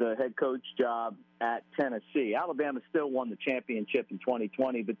took the head coach job at Tennessee. Alabama still won the championship in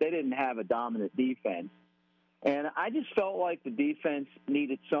 2020, but they didn't have a dominant defense. And I just felt like the defense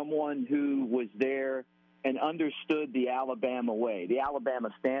needed someone who was there and understood the Alabama way, the Alabama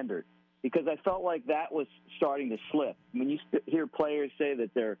standard, because I felt like that was starting to slip. When you hear players say that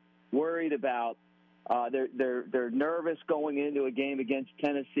they're worried about, they're nervous going into a game against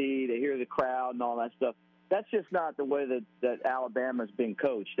Tennessee, they hear the crowd and all that stuff. That's just not the way that Alabama's been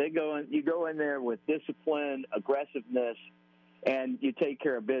coached. You go in there with discipline, aggressiveness, and you take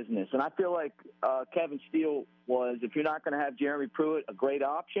care of business. And I feel like Kevin Steele was, if you're not going to have Jeremy Pruitt, a great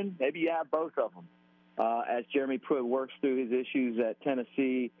option. Maybe you have both of them as Jeremy Pruitt works through his issues at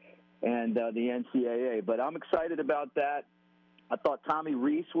Tennessee and the NCAA. But I'm excited about that. I thought Tommy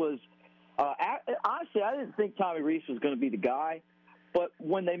Rees was honestly, I didn't think Tommy Rees was going to be the guy. But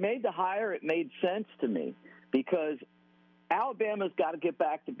when they made the hire, it made sense to me because Alabama's got to get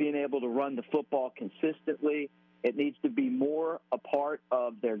back to being able to run the football consistently. It needs to be more a part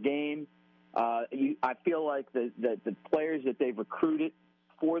of their game. I feel like the players that they've recruited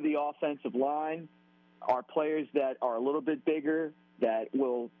for the offensive line are players that are a little bit bigger, that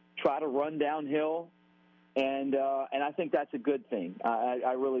will try to run downhill, and I think that's a good thing.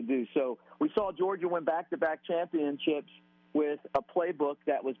 I really do. So we saw Georgia win back-to-back championships with a playbook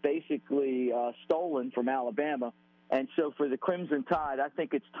that was basically stolen from Alabama. And so for the Crimson Tide, I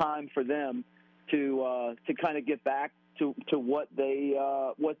think it's time for them to kind of get back to what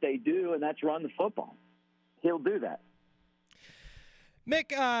they do, and that's run the football. He'll do that.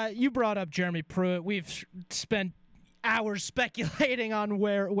 Mick, you brought up Jeremy Pruitt. We've spent hours speculating on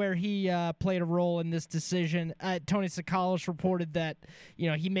where he played a role in this decision. Tony Sakalas reported that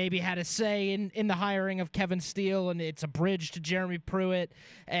he maybe had a say in the hiring of Kevin Steele, and it's a bridge to Jeremy Pruitt,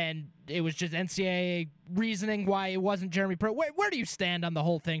 and it was just NCAA reasoning why it wasn't Jeremy Pruitt. Where do you stand on the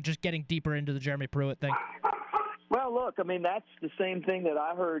whole thing, just getting deeper into the Jeremy Pruitt thing? Well, look, I mean, that's the same thing that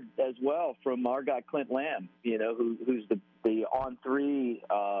I heard as well from our guy Clint Lamb, who's the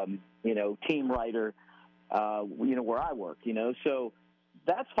on-3, team writer, where I work, so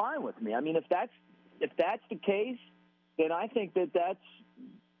that's fine with me. I mean, if that's the case, then I think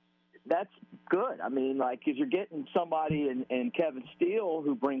that's good. I mean, because you're getting somebody in Kevin Steele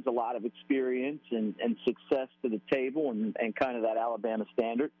who brings a lot of experience and success to the table and kind of that Alabama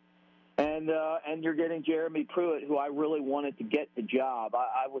standard. And you're getting Jeremy Pruitt, who I really wanted to get the job.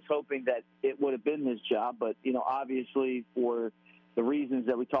 I was hoping that it would have been his job, but, obviously for the reasons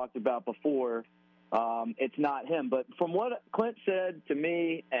that we talked about before, it's not him. But from what Clint said to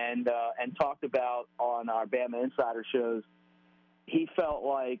me and talked about on our Bama Insider shows, he felt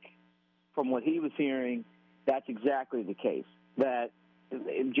like, from what he was hearing, that's exactly the case, that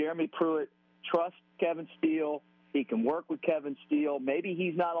Jeremy Pruitt trusts Kevin Steele. He can work with Kevin Steele. Maybe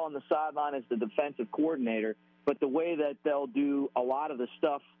he's not on the sideline as the defensive coordinator, but the way that they'll do a lot of the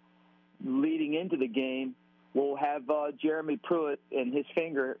stuff leading into the game will have Jeremy Pruitt and his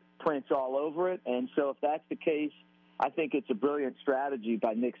fingerprints all over it. And so if that's the case, I think it's a brilliant strategy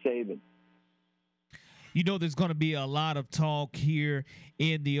by Nick Saban. You know, there's going to be a lot of talk here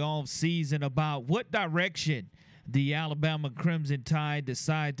in the offseason about what direction the Alabama Crimson Tide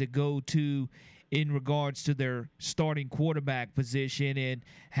decide to go to in regards to their starting quarterback position, and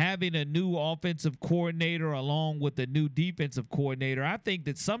having a new offensive coordinator along with a new defensive coordinator. I think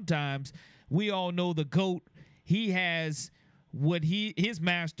that sometimes we all know the GOAT, he has what his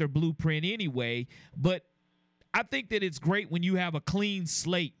master blueprint anyway, but I think that it's great when you have a clean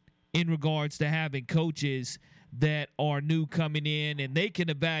slate in regards to having coaches that are new coming in and they can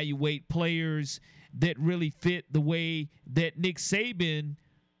evaluate players that really fit the way that Nick Saban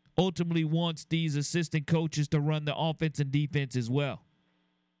ultimately wants these assistant coaches to run the offense and defense as well.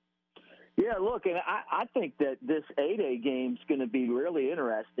 Yeah, look, and I think that this 8A game is going to be really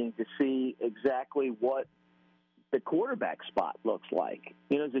interesting to see exactly what the quarterback spot looks like.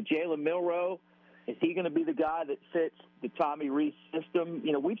 You know, is it Jalen Milroe? Is he going to be the guy that fits the Tommy Rees system?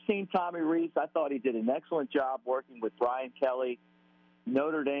 You know, we've seen Tommy Rees. I thought he did an excellent job working with Brian Kelly.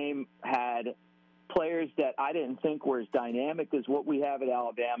 Notre Dame had players that I didn't think were as dynamic as what we have at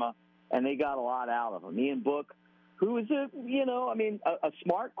Alabama, and they got a lot out of them. Ian Book, who is a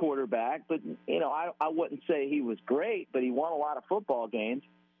smart quarterback, but, you know, I wouldn't say he was great, but he won a lot of football games.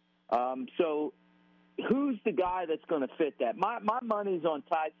 So who's the guy that's going to fit that? My money's on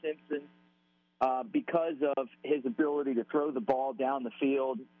Ty Simpson because of his ability to throw the ball down the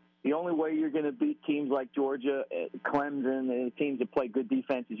field. The only way you're going to beat teams like Georgia, Clemson, and teams that play good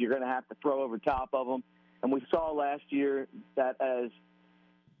defense is you're going to have to throw over top of them. And we saw last year that as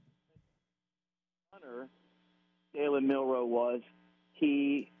runner Jalen Milroe was,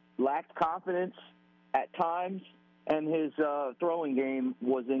 he lacked confidence at times, and his throwing game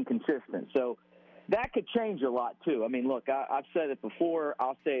was inconsistent. So that could change a lot, too. I mean, look, I've said it before.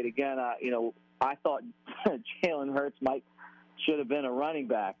 I'll say it again. I thought Jalen Hurts should have been a running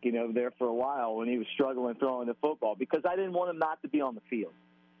back, there for a while when he was struggling throwing the football, because I didn't want him not to be on the field,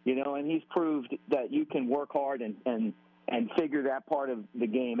 and he's proved that you can work hard and figure that part of the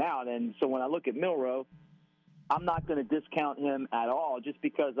game out. And so when I look at Milroe, I'm not going to discount him at all just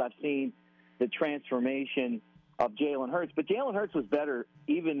because I've seen the transformation of Jalen Hurts. But Jalen Hurts was better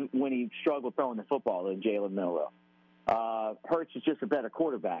even when he struggled throwing the football than Jalen Milroe. Hurts is just a better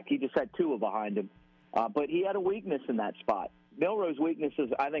quarterback. He just had Tua behind him. But he had a weakness in that spot. Milroe's weakness is,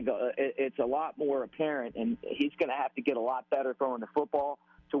 I think, it's a lot more apparent, and he's going to have to get a lot better throwing the football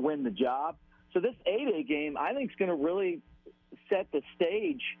to win the job. So this 8A game, I think, is going to really set the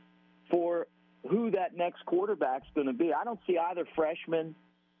stage for who that next quarterback's going to be. I don't see either freshman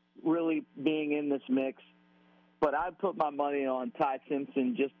really being in this mix, but I'd put my money on Ty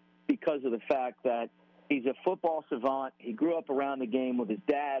Simpson just because of the fact that he's a football savant. He grew up around the game with his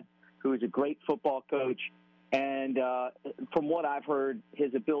dad, who is a great football coach. And from what I've heard,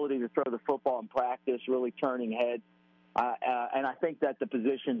 his ability to throw the football in practice, really turning heads. And I think that the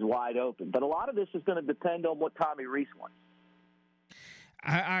position's wide open. But a lot of this is going to depend on what Tommy Rees wants.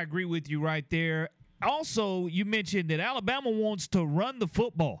 I agree with you right there. Also, you mentioned that Alabama wants to run the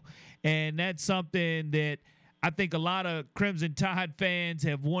football, and that's something that I think a lot of Crimson Tide fans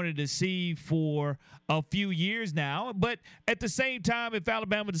have wanted to see for a few years now. But at the same time, if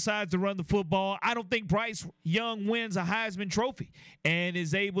Alabama decides to run the football, I don't think Bryce Young wins a Heisman Trophy and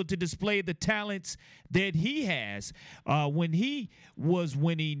is able to display the talents that he has when he was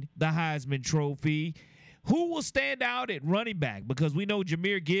winning the Heisman Trophy. Who will stand out at running back? Because we know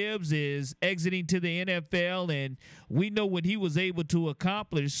Jahmyr Gibbs is exiting to the NFL, and we know what he was able to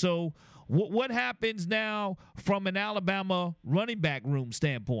accomplish. So what happens now from an Alabama running back room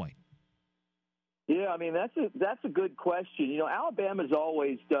standpoint? Yeah, I mean, that's a good question. Alabama's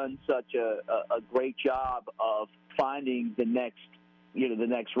always done such a great job of finding the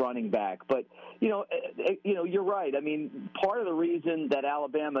next running back. But, you're right. I mean, part of the reason that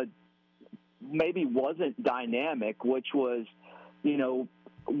Alabama maybe wasn't dynamic, which was,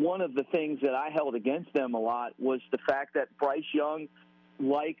 one of the things that I held against them a lot was the fact that Bryce Young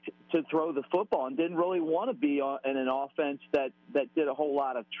liked to throw the football and didn't really want to be in an offense that did a whole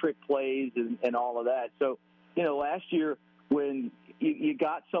lot of trick plays and all of that. So, last year when you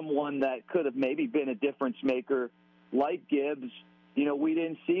got someone that could have maybe been a difference maker like Gibbs, we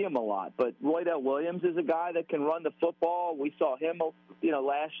didn't see him a lot. But Roydell Williams is a guy that can run the football. We saw him,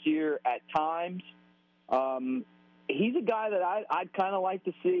 last year at times. He's a guy that I'd kind of like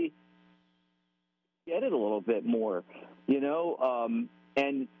to see get it a little bit more, and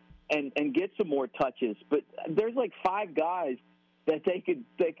get some more touches. But there's like 5 guys that they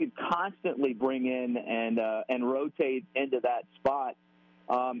could constantly bring in and rotate into that spot.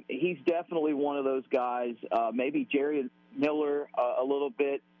 He's definitely one of those guys. Maybe Jerry Miller a little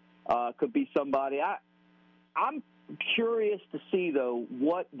bit could be somebody. I'm curious to see, though,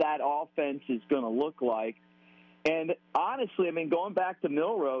 what that offense is going to look like. And honestly, I mean, going back to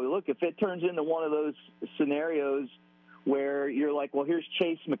Milroe, look, if it turns into one of those scenarios where you're like, well, here's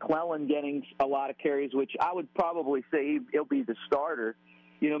Chase McClellan getting a lot of carries, which I would probably say he'll be the starter.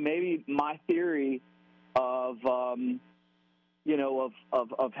 Maybe my theory of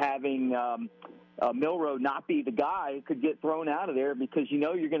having Milroe not be the guy could get thrown out of there because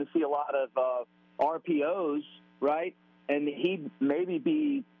you're going to see a lot of RPOs, right? And he'd maybe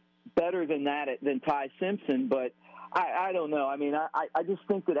be better than Ty Simpson, but I don't know. I mean, I just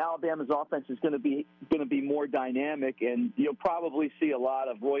think that Alabama's offense is going to be more dynamic, and you'll probably see a lot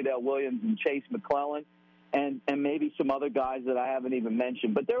of Roydell Williams and Chase McClellan, and maybe some other guys that I haven't even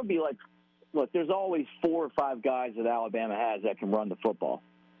mentioned. But there'll be there's always 4 or 5 guys that Alabama has that can run the football.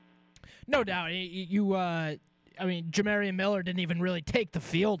 No doubt. Jamarian Miller didn't even really take the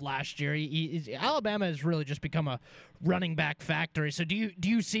field last year. Alabama has really just become a running back factory. So do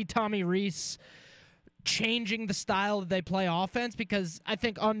you see Tommy Rees changing the style that they play offense? Because I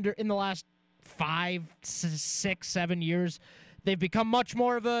think in the last 5, 6, 7 years, they've become much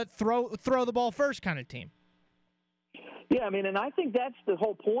more of a throw the ball first kind of team. Yeah, and I think that's the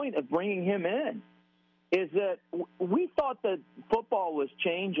whole point of bringing him in, is that we thought that football was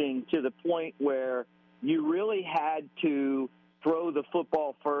changing to the point where you really had to throw the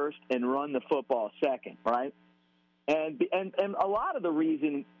football first and run the football second, right? And a lot of the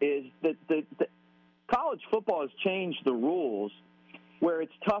reason is that the college football has changed the rules where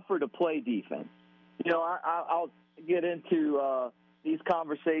it's tougher to play defense. I'll get into these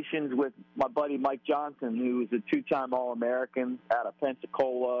conversations with my buddy Mike Johnson, who is a 2-time All-American out of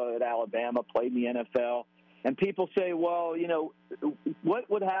Pensacola at Alabama, played in the NFL. And people say, well, what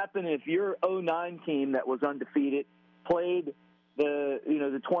would happen if your 2009 team that was undefeated played the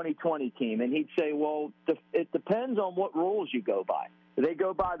 2020 team? And he'd say, well, it depends on what rules you go by. If they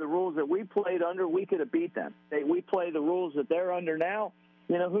go by the rules that we played under, we could have beat them. We play the rules that they're under now,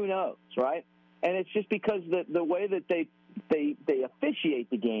 who knows, right? And it's just because the way that they officiate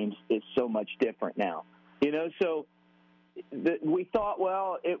the games is so much different now, so we thought,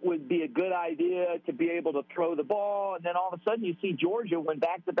 well, it would be a good idea to be able to throw the ball, and then all of a sudden you see Georgia win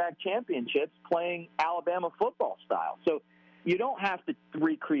back-to-back championships playing Alabama football style. So you don't have to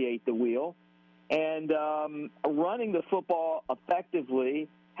recreate the wheel, and running the football effectively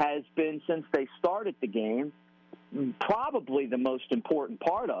has been, since they started the game, probably the most important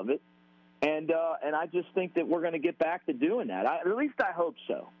part of it. And I just think that we're going to get back to doing that. At least I hope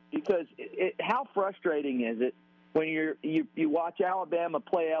so, because how frustrating is it when you watch Alabama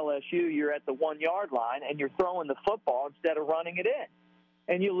play LSU, you're at the 1-yard line and you're throwing the football instead of running it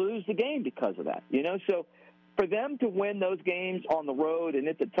in, and you lose the game because of that. So for them to win those games on the road, and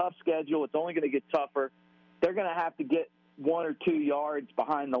it's a tough schedule, it's only going to get tougher. They're going to have to get 1 or 2 yards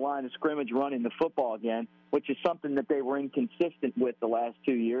behind the line of scrimmage running the football again, which is something that they were inconsistent with the last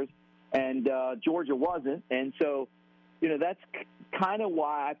 2 years. And Georgia wasn't. And so, that's kind of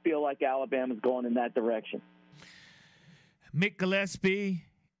why I feel like Alabama's going in that direction. Mick Gillespie,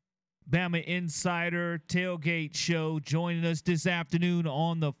 Bama Insider Tailgate Show, joining us this afternoon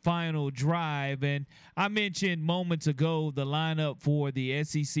on the Final Drive. And I mentioned moments ago the lineup for the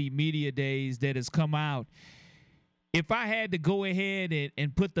SEC Media Days that has come out. If I had to go ahead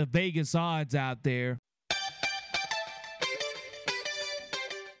and put the Vegas odds out there,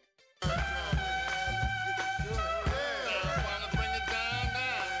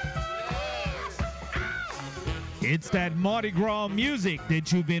 it's that Mardi Gras music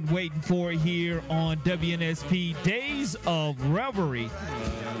that you've been waiting for here on WNSP Days of Revelry.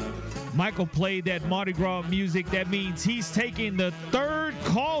 Michael played that Mardi Gras music. That means he's taking the 3rd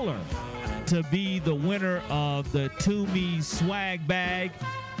caller to be the winner of the Toomey swag bag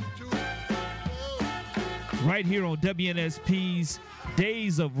right here on WNSP's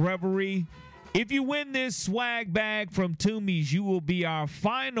Days of Revelry. If you win this swag bag from Toomey's, you will be our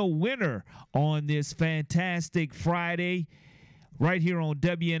final winner on this fantastic Friday right here on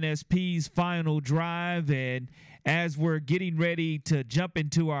WNSP's Final Drive. And as we're getting ready to jump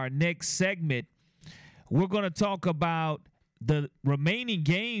into our next segment, we're going to talk about the remaining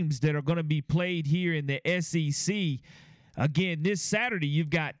games that are going to be played here in the SEC. Again, this Saturday, you've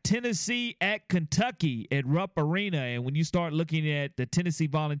got Tennessee at Kentucky at Rupp Arena. And when you start looking at the Tennessee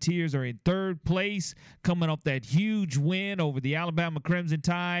Volunteers are in third place, coming off that huge win over the Alabama Crimson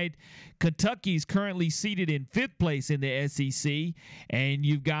Tide. Kentucky is currently seated in fifth place in the SEC. And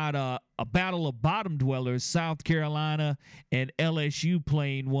you've got a battle of bottom dwellers, South Carolina and LSU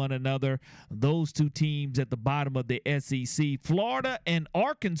playing one another. Those two teams at the bottom of the SEC. Florida and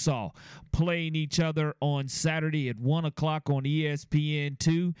Arkansas playing each other on Saturday at 1 o'clock on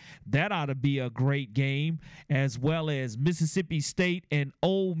ESPN2. That ought to be a great game, as well as Mississippi State and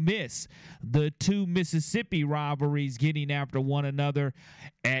Ole Miss. The two Mississippi rivalries getting after one another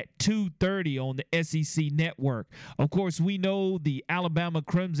at 2:30 on the SEC network. Of course, we know the Alabama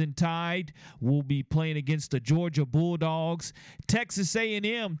Crimson Tide will be playing against the Georgia Bulldogs. Texas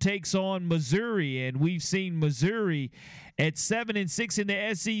A&M takes on Missouri, and we've seen Missouri at 7-6 in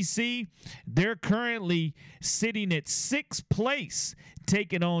the SEC. They're currently sitting at sixth place,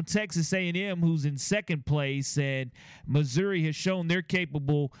 taking on Texas A&M, who's in second place. And Missouri has shown they're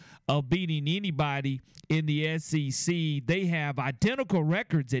capable of beating anybody in the SEC. They have identical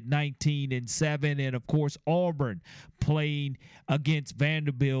records at 19-7, and of course Auburn playing against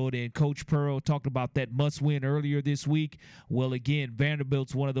Vanderbilt. And Coach Pearl talked about that must-win earlier this week. Well, again,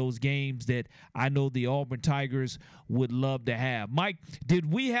 Vanderbilt's one of those games that I know the Auburn Tigers would love to have. Mike,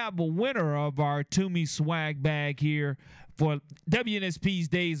 did we have a winner of our Toomey swag bag here for WNSP's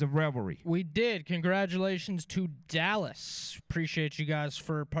Days of Revelry? We did. Congratulations to Dallas. Appreciate you guys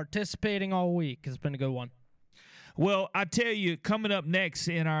for participating all week. It's been a good one. Well, I tell you, coming up next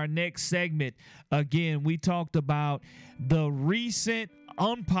in our next segment, again, we talked about the recent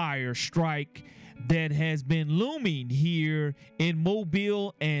umpire strike that has been looming here in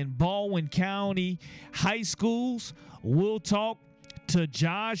Mobile and Baldwin County high schools. We'll talk to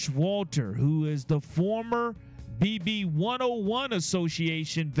Josh Walter, who is the former BB 101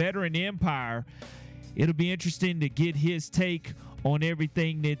 Association veteran umpire. It'll be interesting to get his take on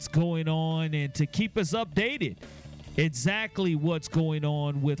everything that's going on and to keep us updated exactly what's going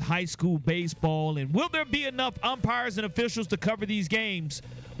on with high school baseball. And will there be enough umpires and officials to cover these games?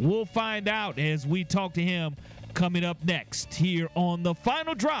 We'll find out as we talk to him coming up next here on The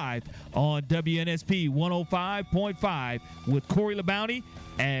Final Drive on WNSP 105.5 with Corey LaBounty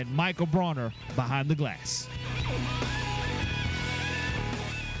and Michael Brauner behind the glass.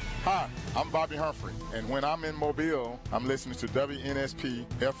 Hi, I'm Bobby Humphrey, and when I'm in Mobile, I'm listening to WNSP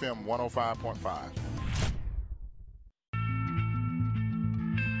FM 105.5.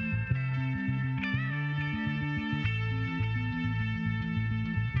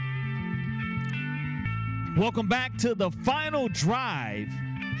 Welcome back to The Final Drive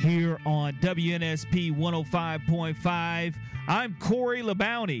here on WNSP 105.5. I'm Corey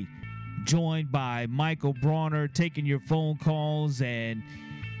LaBounty, joined by Michael Brauner, taking your phone calls, and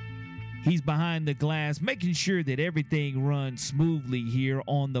he's behind the glass, making sure that everything runs smoothly here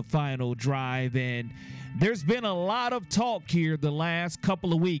on The Final Drive. And there's been a lot of talk here the last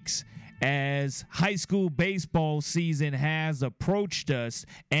couple of weeks as high school baseball season has approached us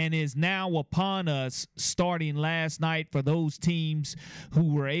and is now upon us, starting last night for those teams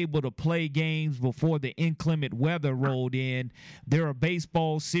who were able to play games before the inclement weather rolled in. There are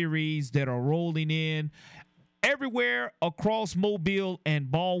baseball series that are rolling in everywhere across Mobile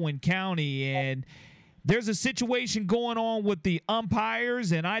and Baldwin County, and there's a situation going on with the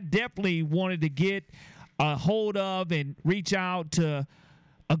umpires, and I definitely wanted to get a hold of and reach out to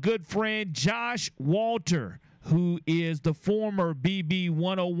a good friend, Josh Walter, who is the former BB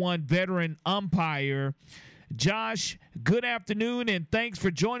 101 veteran umpire. Josh, good afternoon, and thanks for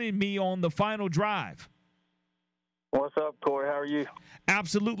joining me on The Final Drive. What's up, Corey? How are you?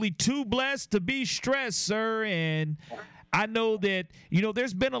 Absolutely too blessed to be stressed, sir. And I know that,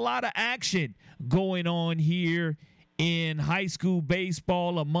 there's been a lot of action going on here in high school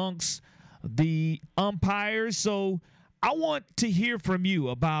baseball amongst the umpires. So I want to hear from you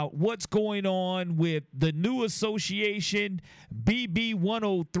about what's going on with the new association, BB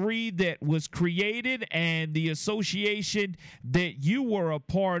 103, that was created, and the association that you were a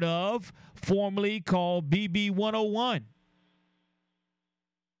part of, formerly called BB 101.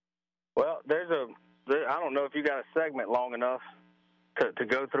 Well, I don't know if you got a segment long enough to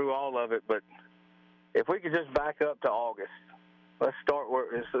go through all of it, but if we could just back up to August. Let's start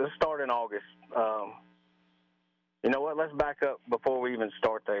in August. You know what? Let's back up before we even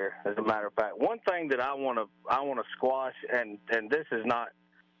start there. As a matter of fact, one thing that I want to squash, and this is not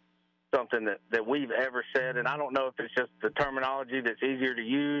something that we've ever said, and I don't know if it's just the terminology that's easier to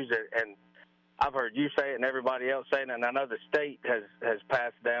use, and I've heard you say it and everybody else say it, and I know the state has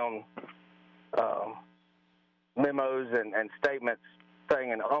passed down memos and statements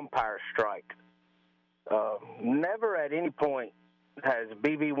saying an umpire strike. Never at any point has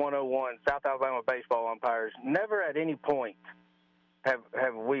BB 101, South Alabama baseball umpires, never at any point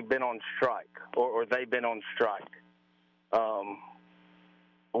have we been on strike or they been on strike.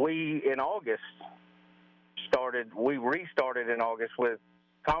 We, in August, we restarted in August with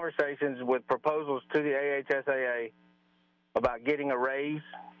conversations with proposals to the AHSAA about getting a raise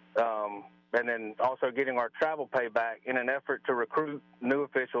and then also getting our travel pay back in an effort to recruit new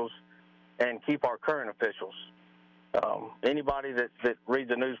officials and keep our current officials. Anybody that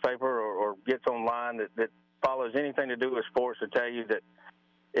reads a newspaper or gets online that follows anything to do with sports will tell you that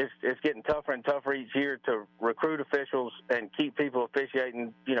it's getting tougher and tougher each year to recruit officials and keep people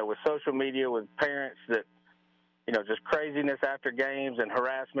officiating, with social media, with parents that, just craziness after games and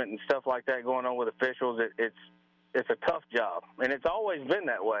harassment and stuff like that going on with officials. It's a tough job, and it's always been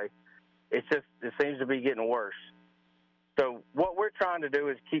that way. It seems to be getting worse. So what we're trying to do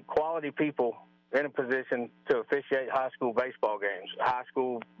is keep quality people in a position to officiate high school baseball games, high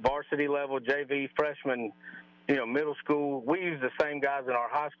school varsity level, JV, freshman, middle school. We use the same guys in our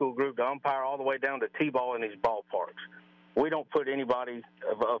high school group to umpire all the way down to T-ball in these ballparks. We don't put anybody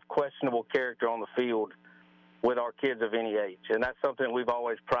of questionable character on the field with our kids of any age, and that's something we've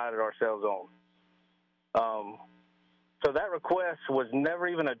always prided ourselves on. So that request was never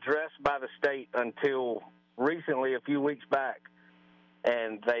even addressed by the state until recently, a few weeks back,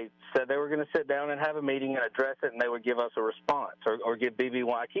 and they said they were going to sit down and have a meeting and address it, and they would give us a response or give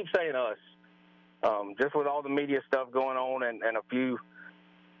BB1. I keep saying us. Just with all the media stuff going on and a few,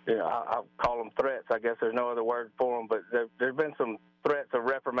 I'll call them threats. I guess there's no other word for them, but there's been some threats of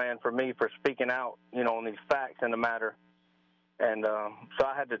reprimand for me for speaking out, on these facts in the matter. And so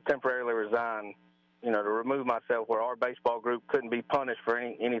I had to temporarily resign, to remove myself where our baseball group couldn't be punished for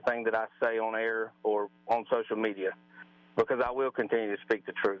anything that I say on air or on social media, because I will continue to speak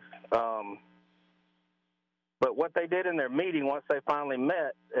the truth. But what they did in their meeting, once they finally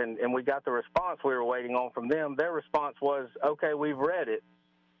met and we got the response we were waiting on from them, their response was, okay, we've read it.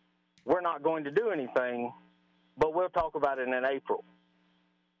 We're not going to do anything, but we'll talk about it in April.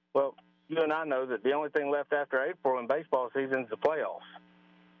 Well, you and I know that the only thing left after April in baseball season is the playoffs.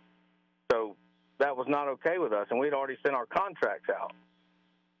 So that was not okay with us, and we'd already sent our contracts out.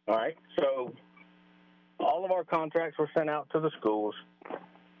 All right? So all of our contracts were sent out to the schools.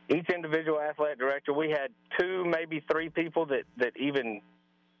 Each individual athletic director, we had 2, maybe 3 people that even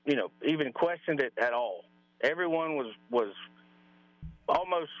questioned it at all. Everyone was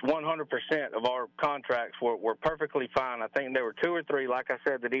almost 100% of our contracts were perfectly fine. I think there were 2 or 3, like I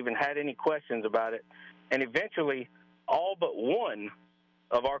said, that even had any questions about it. And eventually, all but one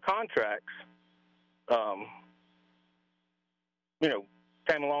of our contracts,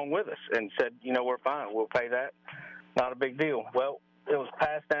 came along with us and said, we're fine. We'll pay that. Not a big deal. Well, it was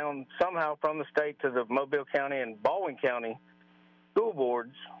passed down somehow from the state to the Mobile County and Baldwin County school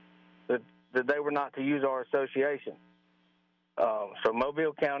boards that they were not to use our association. So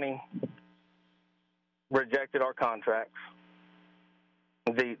Mobile County rejected our contracts.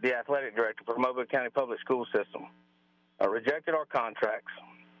 The athletic director for Mobile County Public School System rejected our contracts.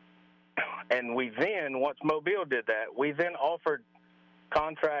 And we then, once Mobile did that, we then offered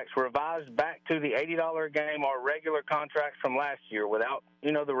contracts revised back to the $80 a game, our regular contracts from last year, without,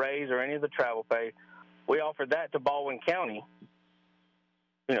 the raise or any of the travel pay. We offered that to Baldwin County,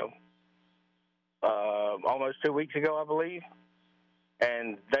 almost 2 weeks ago, I believe,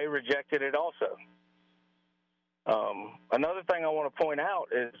 and they rejected it also. Another thing I want to point out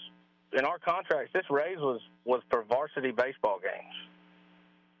is in our contracts, this raise was for varsity baseball games,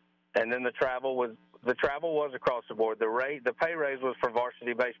 and then the travel was across the board. The pay raise was for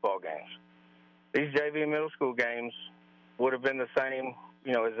varsity baseball games. These JV and middle school games would have been the same,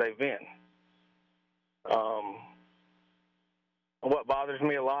 as they've been. What bothers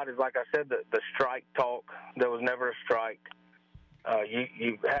me a lot is, like I said, the strike talk. There was never a strike.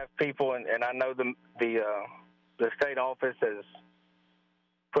 You have people, and I know the state office has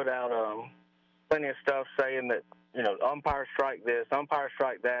put out plenty of stuff saying that, umpire strike this, umpire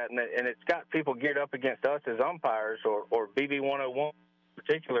strike that, and it's got people geared up against us as umpires or BB 101 in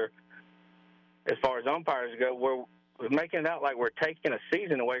particular. As far as umpires go, we're making it out like we're taking a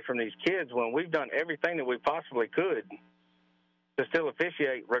season away from these kids when we've done everything that we possibly could to still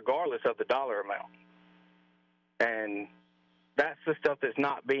officiate regardless of the dollar amount. And that's the stuff that's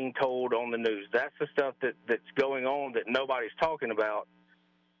not being told on the news. That's the stuff that's going on that nobody's talking about,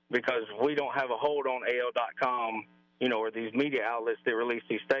 because we don't have a hold on AL.com, or these media outlets that release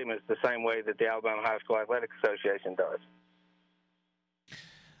these statements the same way that the Alabama High School Athletic Association does.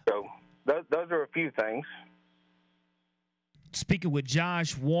 So those are a few things. speaking with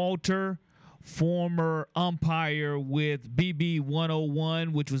Josh Walter, former umpire with BB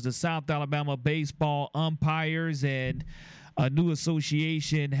 101, which was the South Alabama Baseball Umpires, and a new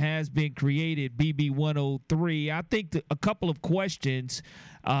association has been created, BB 103. I think a couple of questions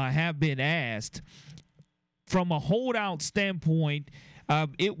have been asked. From a holdout standpoint,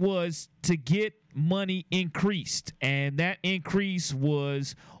 it was to get money increased, and that increase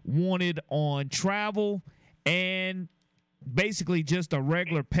was wanted on travel and basically just a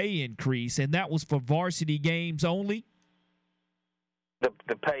regular pay increase, and that was for varsity games only?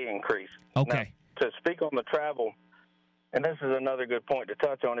 The pay increase. Okay. Now, to speak on the travel, and this is another good point to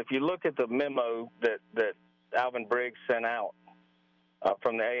touch on, if you look at the memo that Alvin Briggs sent out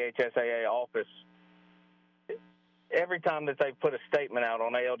from the AHSAA office, every time that they put a statement out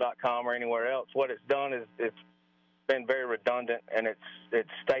on AL.com or anywhere else, what it's done is it's been very redundant, and it's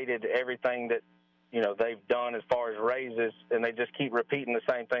stated everything that they've done as far as raises, and they just keep repeating the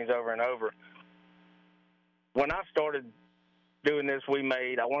same things over and over. When I started doing this, we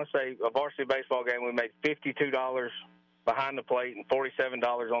made, I want to say, a varsity baseball game, we made $52 behind the plate and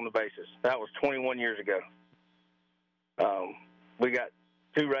 $47 on the bases. That was 21 years ago. We got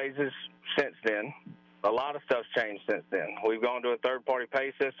 2 raises since then. A lot of stuff's changed since then. We've gone to a third-party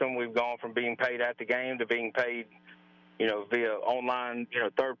pay system. We've gone from being paid at the game to being paid, via online,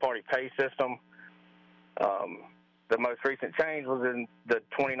 third-party pay system. The most recent change was in the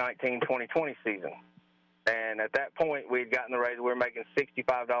 2019-2020 season. And at that point, we had gotten the raise. We were making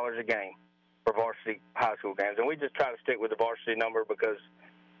 $65 a game for varsity high school games. And we just try to stick with the varsity number because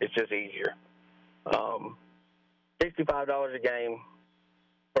it's just easier. $65 a game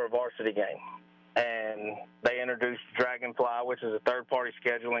for a varsity game. And they introduced Dragonfly, which is a third-party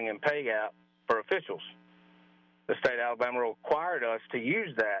scheduling and pay app for officials. The state of Alabama required us to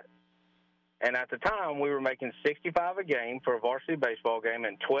use that. And at the time, we were making $65 a game for a varsity baseball game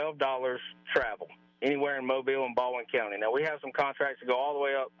and $12 travel, anywhere in Mobile and Baldwin County. Now, we have some contracts that go all the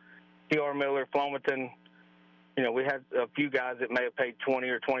way up, T.R. Miller, Flomaton. We had a few guys that may have paid $20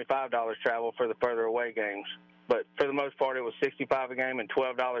 or $25 travel for the further away games. But for the most part, it was $65 a game and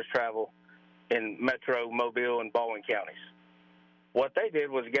 $12 travel in Metro, Mobile, and Baldwin counties. What they did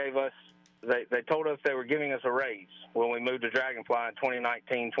was they told us they were giving us a raise when we moved to Dragonfly in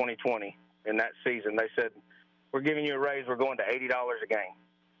 2019-2020. In that season, they said, we're giving you a raise, we're going to $80 a game,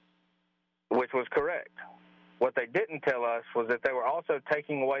 which was correct. What they didn't tell us was that they were also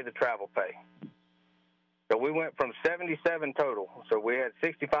taking away the travel pay. So we went from 77 total. So we had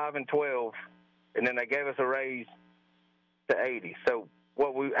 65 and 12, and then they gave us a raise to 80. So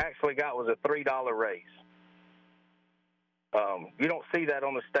what we actually got was a $3 raise. You don't see that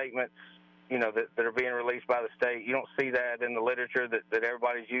on the statements that are being released by the state. You don't see that in the literature that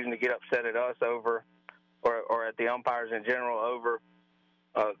everybody's using to get upset at us over or at the umpires in general over.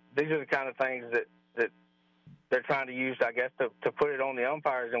 These are the kind of things that they're trying to use, I guess, to put it on the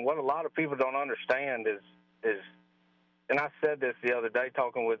umpires. And what a lot of people don't understand is and I said this the other day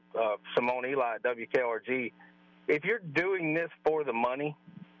talking with Simone Eli at WKRG, if you're doing this for the money,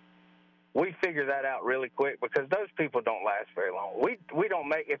 we figure that out really quick because those people don't last very long. We don't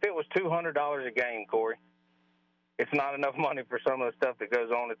make, if it was $200 a game, Corey, it's not enough money for some of the stuff that goes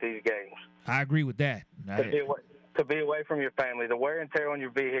on at these games. I agree with that. To be away from your family, the wear and tear on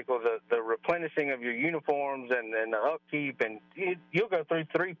your vehicle, the replenishing of your uniforms and the upkeep, and you'll go through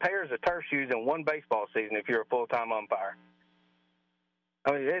 3 pairs of turf shoes in one baseball season if you're a full-time umpire.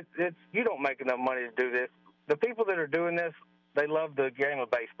 I mean, you don't make enough money to do this. The people that are doing this, they love the game of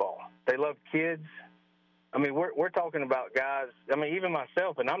baseball. They love kids. I mean, we're talking about guys. I mean, even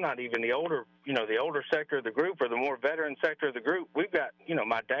myself, and I'm not even the older sector of the group or the more veteran sector of the group. We've got,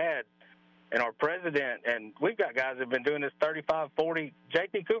 my dad and our president, and we've got guys that have been doing this 35, 40.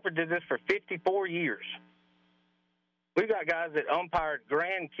 J.P. Cooper did this for 54 years. We've got guys that umpired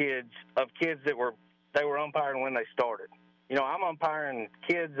grandkids of kids that were umpiring when they started. I'm umpiring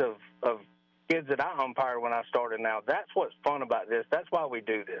kids of kids that I umpired when I started now. That's what's fun about this. That's why we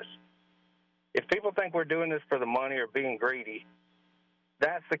do this. If people think we're doing this for the money or being greedy,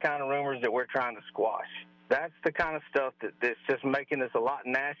 that's the kind of rumors that we're trying to squash. That's the kind of stuff that's just making this a lot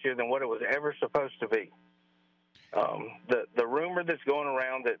nastier than what it was ever supposed to be. The rumor that's going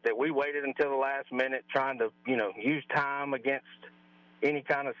around that we waited until the last minute trying to, use time against any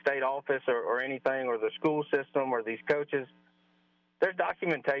kind of state office or anything, or the school system or these coaches, there's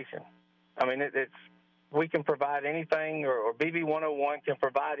documentation. I mean, we can provide anything, or BB 101 can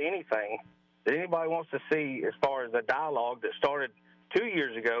provide anything that anybody wants to see as far as the dialogue that started 2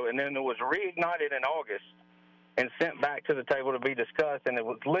 years ago, and then it was reignited in August and sent back to the table to be discussed, and it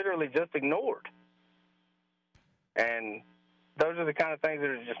was literally just ignored. And those are the kind of things that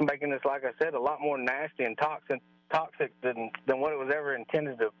are just making this, like I said, a lot more nasty and toxic than what it was ever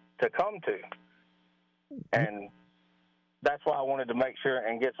intended to come to. And that's why I wanted to make sure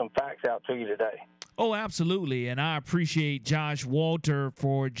and get some facts out to you today. Oh, absolutely. And I appreciate Josh Walter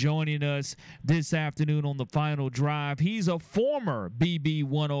for joining us this afternoon on the Final Drive. He's a former BB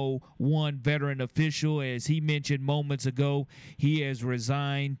 101 veteran official. As he mentioned moments ago, he has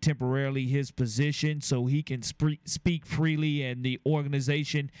resigned temporarily his position so he can speak freely, and the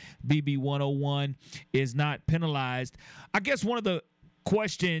organization BB 101 is not penalized. I guess one of the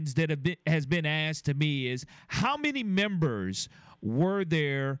questions that has been asked to me is, how many members were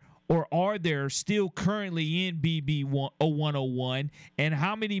there or are there still currently in BB 101, and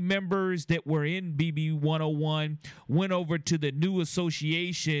how many members that were in BB 101 went over to the new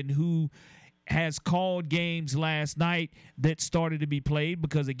association who has called games last night that started to be played?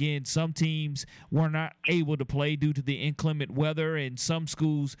 Because, again, some teams were not able to play due to the inclement weather, and some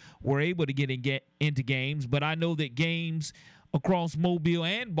schools were able to get into games. But I know that games across Mobile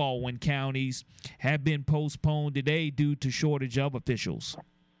and Baldwin counties have been postponed today due to shortage of officials.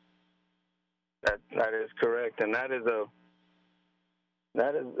 That is correct, and there's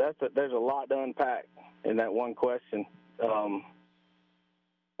a lot to unpack in that one question. I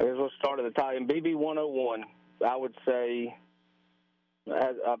guess we'll start at the top. In BB 101, I would say,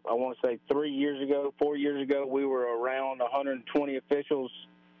 I want to say 4 years ago, we were around 120 officials.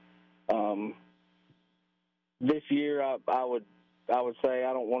 This year, I would say,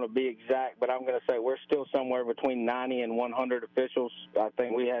 I don't want to be exact, but I'm going to say we're still somewhere between 90 and 100 officials. I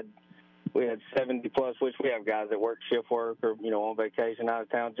think we had 70 plus, which we have guys that work shift work or, on vacation out of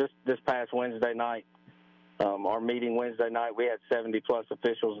town. Just this past Wednesday night, our meeting Wednesday night, we had 70 plus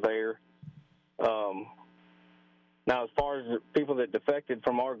officials there. Now, as far as the people that defected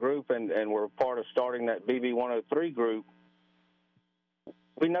from our group and were part of starting that BB 103 group,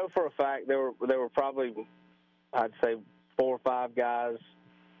 we know for a fact there were probably, I'd say, 4 or 5 guys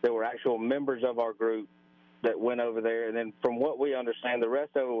that were actual members of our group that went over there. And then from what we understand, the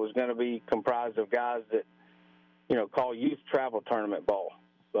rest of it was going to be comprised of guys that, call youth travel tournament ball.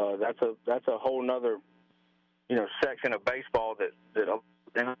 That's a whole nother, section of baseball that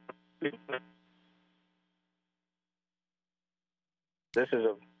this is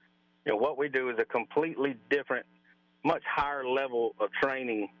what we do is a completely different, much higher level of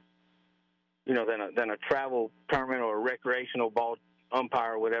training, than a travel tournament or a recreational ball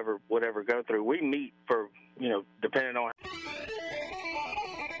umpire would ever go through. We meet for, depending on.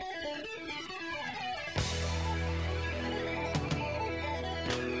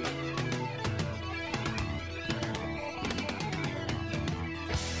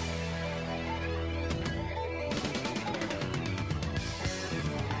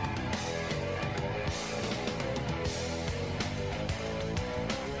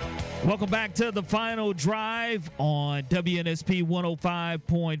 Welcome back to the Final Drive on WNSP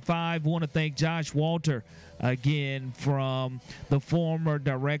 105.5. I want to thank Josh Walter again from the former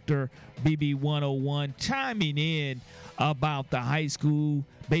director BB 101 chiming in about the high school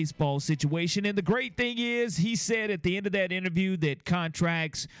baseball situation. And the great thing is, he said at the end of that interview that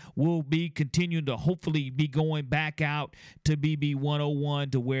contracts will be continuing to hopefully be going back out to BB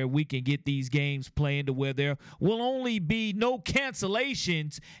 101 to where we can get these games playing, to where there will only be no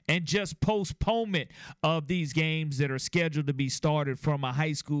cancellations and just postponement of these games that are scheduled to be started from a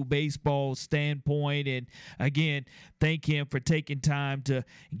high school baseball standpoint. And again, thank him for taking time to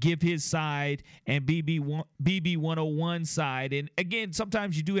give his side and BB 101 side. And again,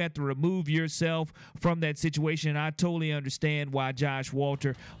 sometimes you do have to remove yourself from that situation. I totally understand why Josh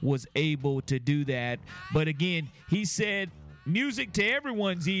Walter was able to do that. But again, he said music to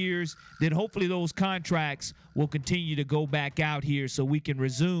everyone's ears that hopefully those contracts will continue to go back out here so we can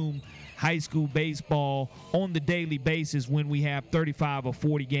resume high school baseball on the daily basis when we have 35 or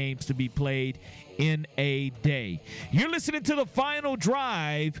 40 games to be played in a day. You're listening to the Final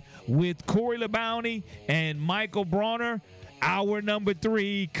Drive with Corey LaBounty and Michael Brauner. Hour number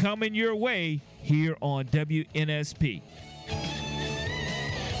 3 coming your way here on WNSP.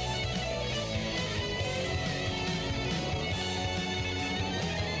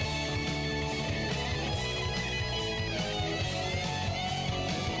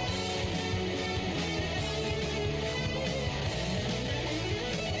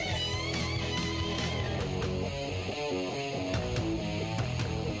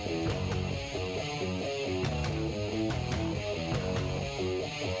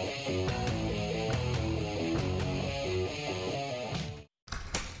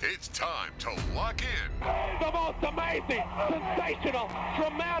 It's time to lock in. The most amazing, sensational,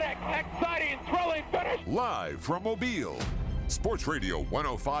 dramatic, exciting, thrilling finish. Live from Mobile, Sports Radio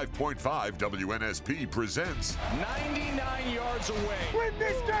 105.5 WNSP presents 99 yards away. Win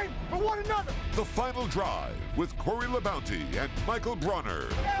this game for one another. The Final Drive with Corey LaBounty and Michael Brauner.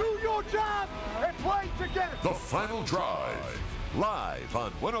 Do your job and play together. The Final Drive, live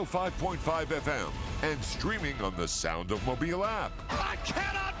on 105.5 FM and streaming on the Sound of Mobile app. I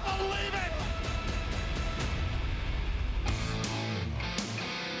cannot believe it.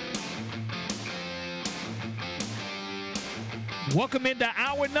 Welcome into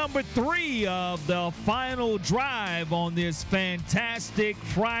hour number 3 of the Final Drive on this fantastic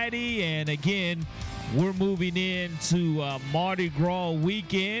Friday. And again, we're moving into Mardi Gras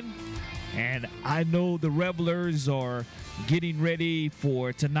weekend. And I know the revelers are getting ready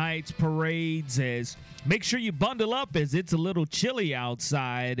for tonight's parades. As make sure you bundle up as it's a little chilly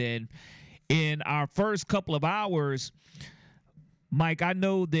outside. And in our first couple of hours, Mike, I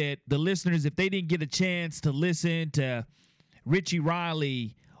know that the listeners, if they didn't get a chance to listen to Richie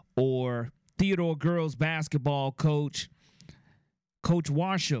Riley or Theodore girls basketball coach, Coach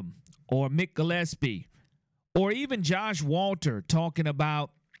Washam, or Mick Gillespie, or even Josh Walter talking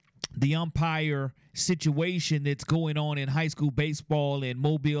about the umpire situation that's going on in high school baseball in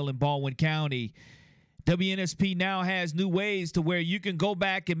Mobile and Baldwin County. WNSP now has new ways to where you can go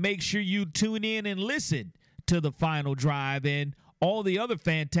back and make sure you tune in and listen to the Final Drive and all the other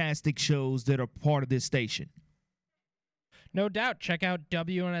fantastic shows that are part of this station. No doubt. Check out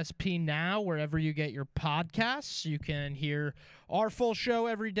WNSP Now wherever you get your podcasts. You can hear our full show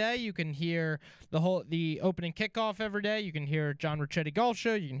every day. You can hear the opening kickoff every day. You can hear John Ricchetti Golf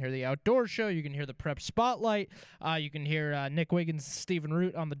Show. You can hear the Outdoor Show. You can hear the Prep Spotlight. You can hear Nick Wiggins, Stephen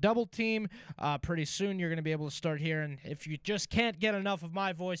Root on the Double Team. Pretty soon you're going to be able to start hearing, if you just can't get enough of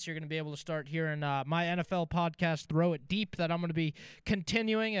my voice, you're going to be able to start hearing my NFL podcast, Throw It Deep, that I'm going to be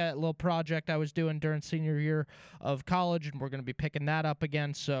continuing, a little project I was doing during senior year of college, and we're going to be picking that up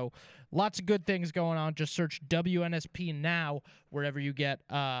again. So lots of good things going on. Just search WNSP Now wherever you get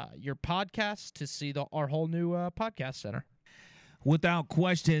your podcasts to see our whole new podcast center. Without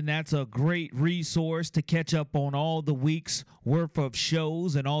question, that's a great resource to catch up on all the week's worth of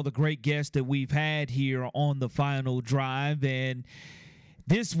shows and all the great guests that we've had here on the Final Drive. And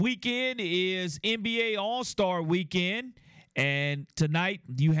this weekend is NBA All-Star Weekend. And tonight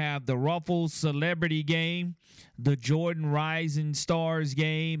you have the Ruffles Celebrity Game, the Jordan Rising Stars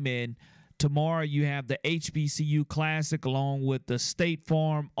Game, and tomorrow you have the HBCU Classic along with the State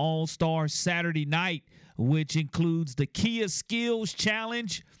Farm All-Star Saturday night, which includes the Kia Skills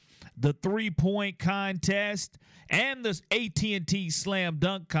Challenge, the three-point contest, and the AT&T Slam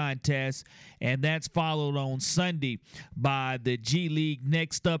Dunk Contest. And that's followed on Sunday by the G League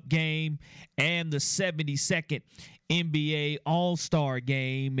Next Up game and the 72nd NBA All-Star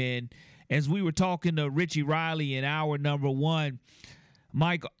Game. And as we were talking to Richie Riley in hour number 1,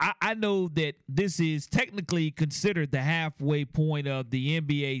 Mike, I know that this is technically considered the halfway point of the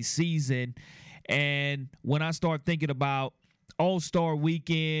NBA season. And when I start thinking about All-Star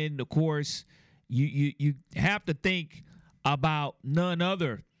Weekend, of course, you have to think about none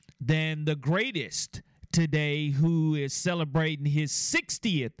other than the greatest today, who is celebrating his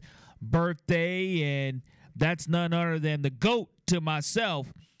 60th birthday, and that's none other than the GOAT to myself,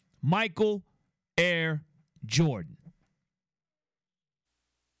 Michael Air Jordan.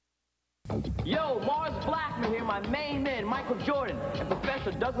 Yo, Mars Blackman here, my main man, Michael Jordan, and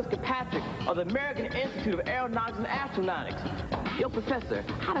Professor Douglas Kirkpatrick of the American Institute of Aeronautics and Astronautics. Yo, Professor,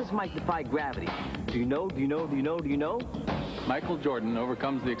 how does Mike defy gravity? Do you know? Michael Jordan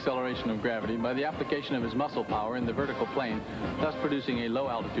overcomes the acceleration of gravity by the application of his muscle power in the vertical plane, thus producing a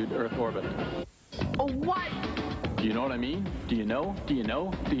low-altitude Earth orbit. Oh, what? Do you know what I mean? Do you know?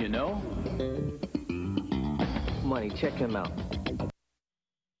 Money, check him out.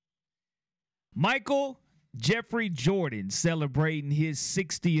 Michael Jeffrey Jordan celebrating his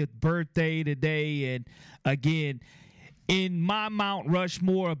 60th birthday today. And again, in my Mount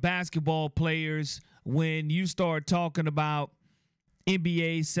Rushmore of basketball players, when you start talking about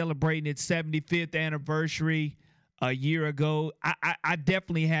NBA celebrating its 75th anniversary a year ago, I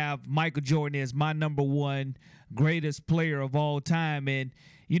definitely have Michael Jordan as my number 1 greatest player of all time. And,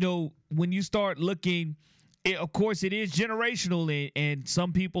 you know, when you start looking, of course, it is generational, and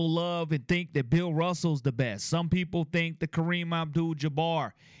some people love and think that Bill Russell's the best. Some people think that Kareem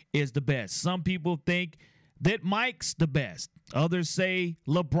Abdul-Jabbar is the best. Some people think that Mike's the best. Others say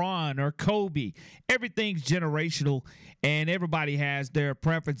LeBron or Kobe. Everything's generational, and everybody has their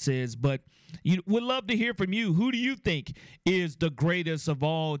preferences. But we'd love to hear from you. Who do you think is the greatest of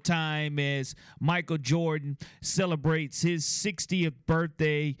all time as Michael Jordan celebrates his 60th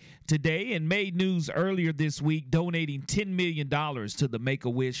birthday today and made news earlier this week donating $10 million to the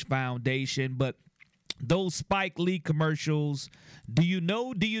Make-A-Wish Foundation? But those Spike Lee commercials, do you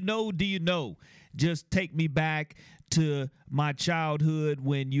know? Just take me back to my childhood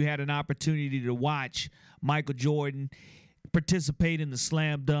when you had an opportunity to watch Michael Jordan participate in the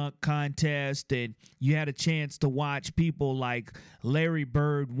slam dunk contest, and you had a chance to watch people like Larry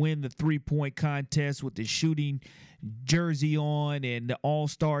Bird win the three-point contest with the shooting jersey on, and the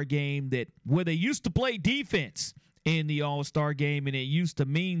All-Star game where they used to play defense in the All-Star game, and it used to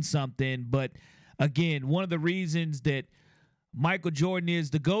mean something. But again, one of the reasons that Michael Jordan is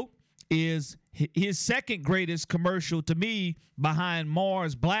the GOAT is his second greatest commercial to me, behind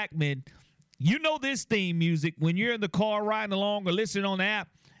Mars Blackman. You know this theme music when you're in the car riding along or listening on the app.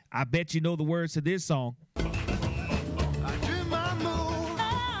 I bet you know the words to this song.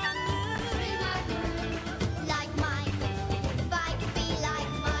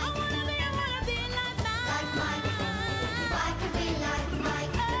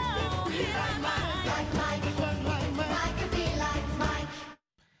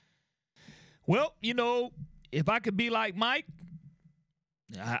 Well, if I could be like Mike,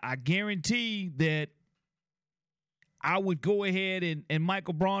 I guarantee that I would go ahead and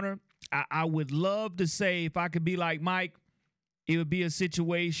Michael Brauner, I would love to say if I could be like Mike, it would be a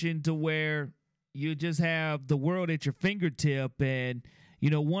situation to where you just have the world at your fingertip. And,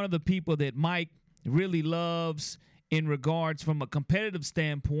 one of the people that Mike really loves in regards from a competitive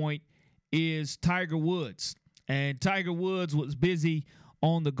standpoint is Tiger Woods. And Tiger Woods was busy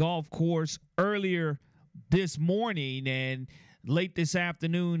on the golf course earlier this morning, and late this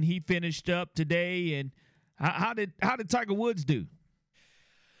afternoon he finished up today. And how did Tiger Woods do?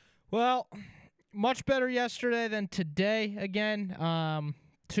 Well, much better yesterday than today. Again,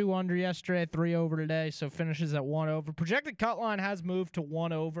 2 under yesterday, 3 over today, so finishes at 1 over. Projected cut line has moved to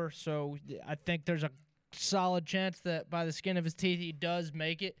 1 over, so I think there's a solid chance that by the skin of his teeth he does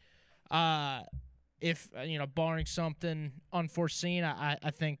make it. If, barring something unforeseen,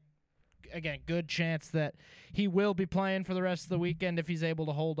 I think, again, good chance that he will be playing for the rest of the weekend if he's able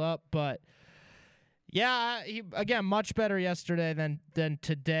to hold up. But, yeah, he, again, much better yesterday than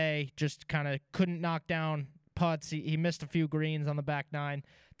today. Just kind of couldn't knock down putts. He missed a few greens on the back nine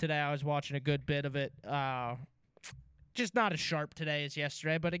today. I was watching a good bit of it. Just not as sharp today as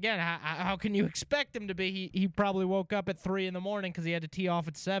yesterday. But, again, how can you expect him to be? He probably woke up at 3 in the morning because he had to tee off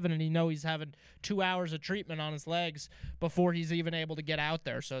at 7, and he's having 2 hours of treatment on his legs before he's even able to get out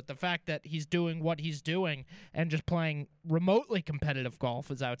there. So the fact that he's doing what he's doing and just playing remotely competitive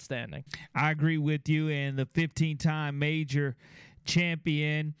golf is outstanding. I agree with you. And the 15-time major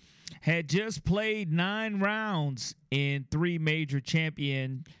champion had just played 9 rounds in 3 major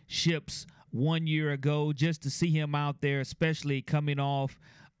championships 1 year ago. Just to see him out there, especially coming off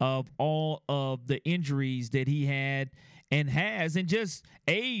of all of the injuries that he had and has, and just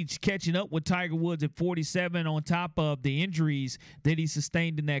age catching up with Tiger Woods at 47 on top of the injuries that he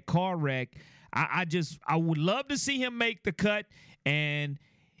sustained in that car wreck. I would love to see him make the cut. And,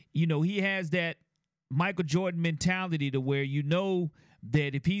 he has that Michael Jordan mentality to where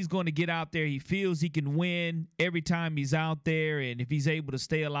that if he's going to get out there, he feels he can win every time he's out there. And if he's able to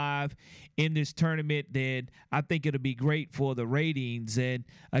stay alive in this tournament, then I think it'll be great for the ratings. And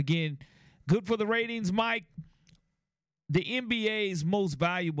again, good for the ratings, Mike. The NBA's most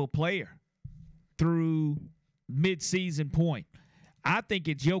valuable player through midseason point, I think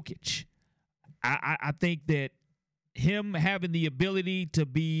it's Jokic. I think that him having the ability to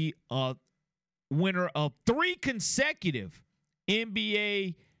be a winner of 3 consecutive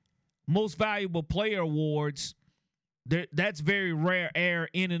NBA Most Valuable Player awards, that's very rare air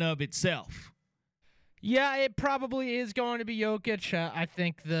in and of itself. Yeah, it probably is going to be Jokic. I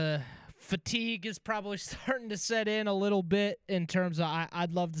think the fatigue is probably starting to set in a little bit in terms of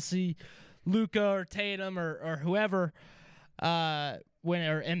I'd love to see Luka or Tatum or whoever win,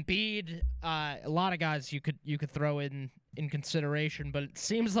 or Embiid. A lot of guys you could throw in consideration, but it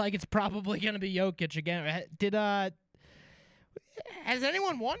seems like it's probably going to be Jokic again. Has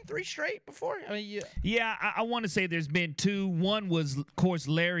anyone won 3 straight before? I mean, yeah, I want to say there's been 2. One was, of course,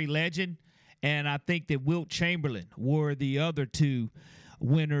 Larry Legend, and I think that Wilt Chamberlain were the other 2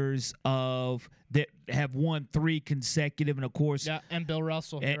 winners of that have won 3 consecutive, and of course, and Bill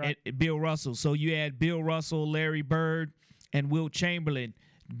Russell, and Bill Russell. So you had Bill Russell, Larry Bird, and Wilt Chamberlain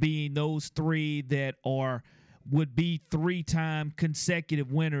being those three that would be 3-time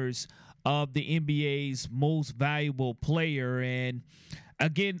consecutive winners of the NBA's most valuable player. And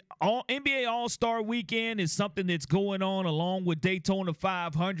again, NBA All-Star Weekend is something that's going on along with Daytona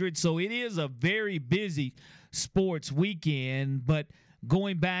 500. So it is a very busy sports weekend. But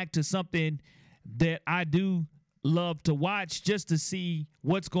going back to something that I do love to watch just to see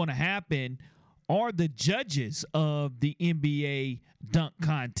what's going to happen are the judges of the NBA dunk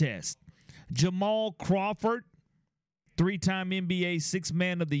contest. Jamal Crawford, 3-time NBA Sixth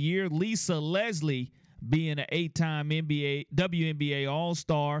Man of the Year. Lisa Leslie being an 8-time WNBA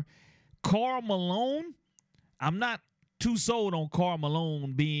All-Star. Karl Malone, I'm not too sold on Karl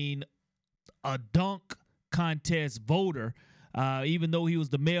Malone being a dunk contest voter, even though he was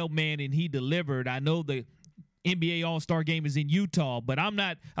the mailman and he delivered. I know the NBA All-Star game is in Utah, but I'm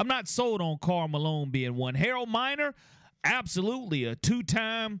not sold on Karl Malone being one. Harold Miner, absolutely a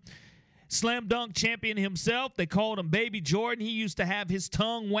 2-time slam dunk champion himself. They called him Baby Jordan. He used to have his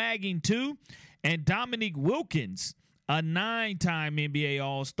tongue wagging too. And Dominique Wilkins, a 9-time NBA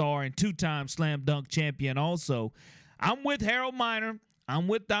All-Star and 2-time slam dunk champion also. I'm with Harold Miner. I'm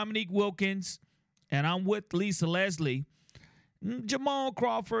with Dominique Wilkins. And I'm with Lisa Leslie. Jamal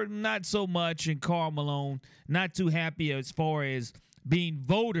Crawford, not so much. And Karl Malone, not too happy as far as being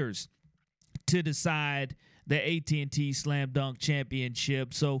voters to decide the AT&T Slam Dunk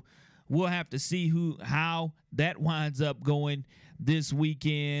Championship. So we'll have to see how that winds up going this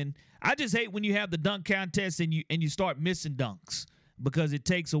weekend. I just hate when you have the dunk contest and you start missing dunks, because it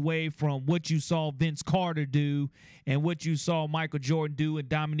takes away from what you saw Vince Carter do and what you saw Michael Jordan do and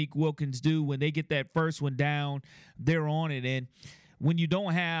Dominique Wilkins do. When they get that first one down, they're on it. And when you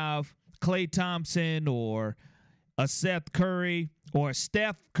don't have Klay Thompson or a Seth Curry or a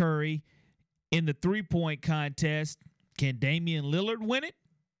Steph Curry in the three-point contest, can Damian Lillard win it?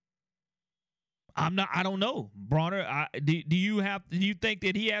 I don't know. Brauner, do you think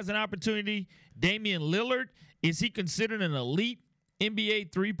that he has an opportunity? Damian Lillard, is he considered an elite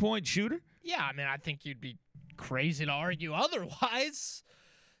NBA three-point shooter? Yeah, I mean, I think you'd be crazy to argue otherwise.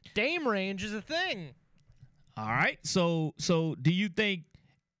 Dame range is a thing. All right. So do you think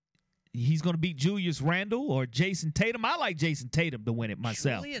he's going to beat Julius Randle or Jason Tatum? I like Jason Tatum to win it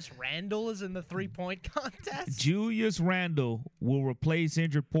myself. Julius Randle is in the three-point contest? Julius Randle will replace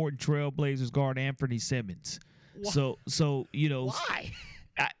injured Portland Trailblazers guard Anthony Simmons. What? So you know. Why?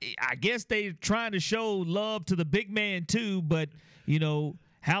 I guess they're trying to show love to the big man too, but you know,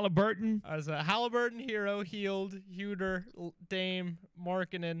 Halliburton. As a Halliburton, Hero, Heald, Huter, Dame,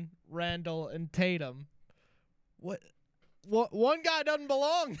 Markkanen, Randall, and Tatum. What one guy doesn't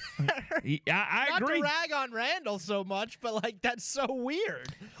belong there. I agree. Not to rag on Randall so much, but like that's so weird.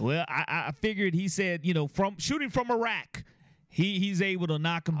 Well, I figured he said, you know, from shooting from a rack, he's able to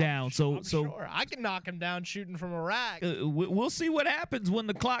knock him down. So sure, I can knock him down shooting from a rack. We'll see what happens when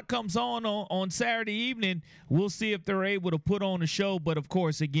the clock comes on Saturday evening. We'll see if they're able to put on a show. But of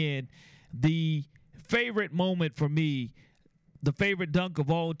course, again, the favorite moment for me, the favorite dunk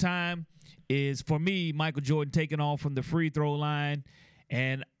of all time, is for me Michael Jordan taking off from the free throw line.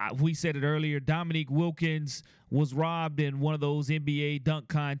 And we said it earlier, Dominique Wilkins was robbed in one of those NBA dunk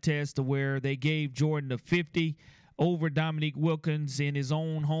contests where they gave Jordan a 50 over Dominique Wilkins in his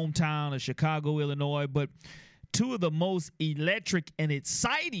own hometown of Chicago, Illinois. But two of the most electric and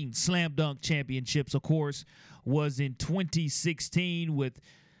exciting slam dunk championships, of course, was in 2016 with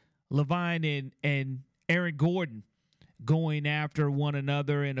Levine and Aaron Gordon going after one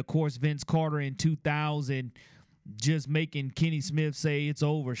another. And, of course, Vince Carter in 2000 just making Kenny Smith say it's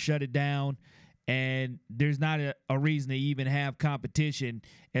over, shut it down. And there's not a reason to even have competition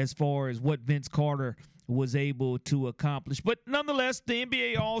as far as what Vince Carter was able to accomplish. But nonetheless, the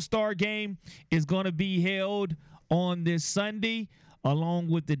NBA All-Star Game is going to be held on this Sunday along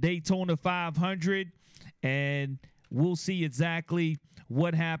with the Daytona 500. And we'll see exactly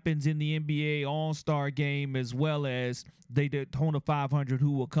what happens in the NBA All-Star Game as well as the Daytona 500,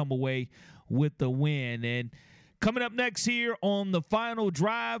 who will come away with the win. And coming up next here on the Final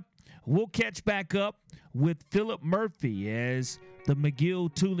Drive, we'll catch back up with Philip Murphy as the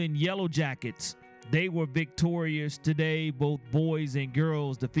McGill-Tulane Yellow Jackets. They were victorious today, both boys and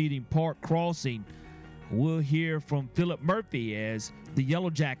girls, defeating Park Crossing. We'll hear from Philip Murphy as the Yellow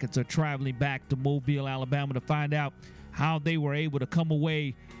Jackets are traveling back to Mobile, Alabama to find out how they were able to come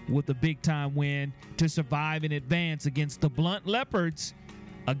away with a big-time win to survive and advance against the Blunt Leopards.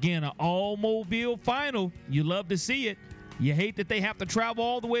 Again, an all-Mobile final. You love to see it. You hate that they have to travel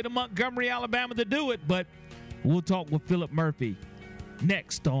all the way to Montgomery, Alabama to do it, but we'll talk with Philip Murphy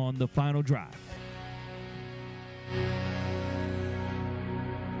next on the Final Drive.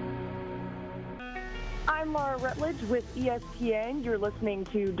 I'm Laura Rutledge with ESPN. You're listening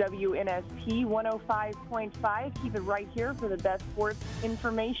to WNSP 105.5. Keep it right here for the best sports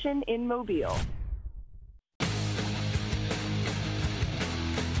information in Mobile.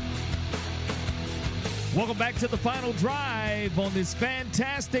 Welcome back to the Final Drive on this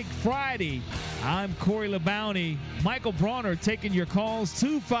fantastic Friday. I'm Corey LaBounty. Michael Brauner taking your calls,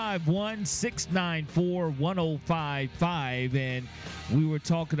 251-694-1055. And we were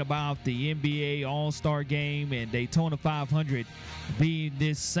talking about the NBA All-Star Game and Daytona 500 being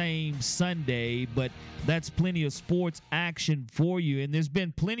this same Sunday, but that's plenty of sports action for you. And there's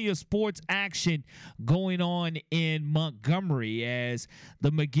been plenty of sports action going on in Montgomery as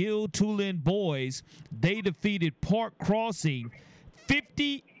the McGill-Tulane boys, they defeated Park Crossing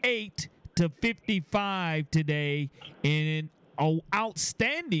 58-55 today in an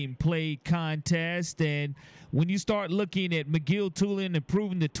outstanding play contest. And when you start looking at McGill-Tulane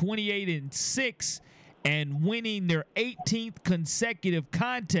improving to 28-6 and winning their 18th consecutive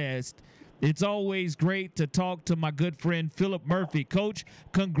contest, it's always great to talk to my good friend Philip Murphy. Coach,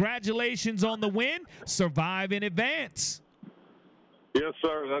 congratulations on the win. Survive in advance. Yes,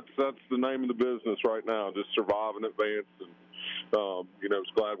 sir. That's the name of the business right now, just survive in advance. And,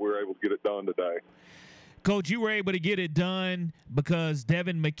 it's glad we were able to get it done today. Coach, you were able to get it done because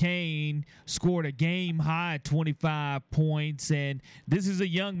Devin McCain scored a game-high 25 points, and this is a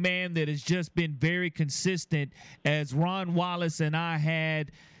young man that has just been very consistent. As Ron Wallace and I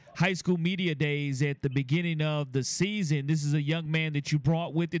had high school media days at the beginning of the season, this is a young man that you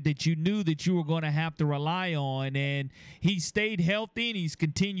brought with it that you knew that you were going to have to rely on, and he stayed healthy, and he's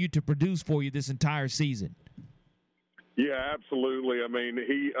continued to produce for you this entire season. Yeah, absolutely. I mean,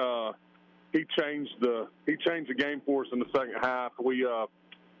 he changed the game for us in the second half. We,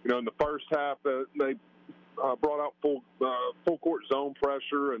 in the first half, they brought out full court zone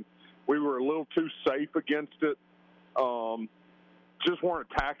pressure, and we were a little too safe against it. Just weren't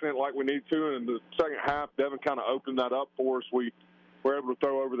attacking it like we need to. And in the second half, Devin kind of opened that up for us. We were able to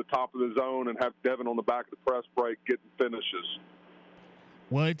throw over the top of the zone and have Devin on the back of the press break getting finishes.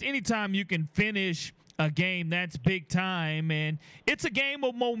 Well, it's anytime you can finish a game, that's big time, and it's a game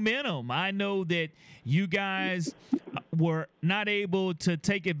of momentum. I know that you guys were not able to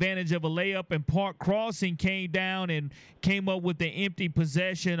take advantage of a layup, and Park Crossing came down and came up with the empty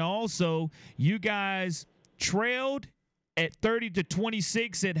possession. Also, you guys trailed at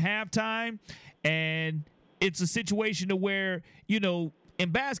 30-26 at halftime, and it's a situation to where, in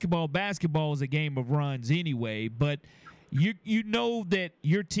basketball is a game of runs anyway, but you know that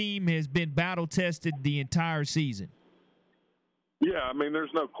your team has been battle tested the entire season. Yeah, I mean,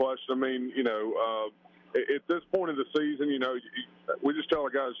 there's no question. I mean, at this point of the season, we just tell our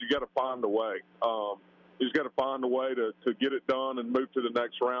guys you got to find a way. You just got to find a way to get it done and move to the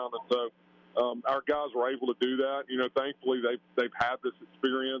next round. And so our guys were able to do that. Thankfully they've had this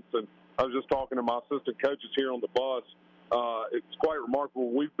experience. And I was just talking to my assistant coaches here on the bus. It's quite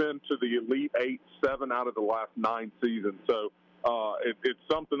remarkable. We've been to the Elite 8 7 out of the last 9 seasons. So it's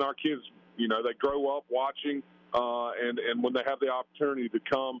something our kids, they grow up watching, and when they have the opportunity to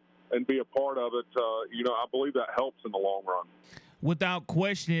come and be a part of it, I believe that helps in the long run. Without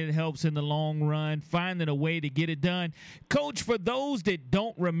question, it helps in the long run, finding a way to get it done. Coach, for those that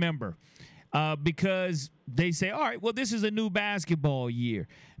don't remember, because they say, all right, well, this is a new basketball year.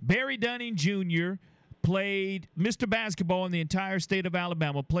 Barry Dunning Jr., played Mr. Basketball in the entire state of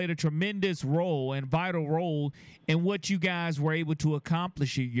Alabama, played a tremendous role and vital role in what you guys were able to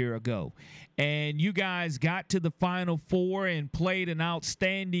accomplish a year ago. And you guys got to the Final Four and played an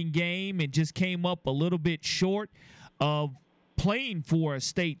outstanding game and just came up a little bit short of playing for a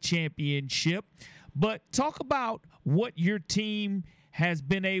state championship. But talk about what your team has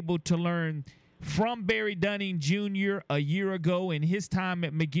been able to learn from Barry Dunning Jr. a year ago in his time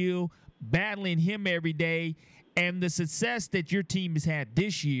at McGill, battling him every day, and the success that your team has had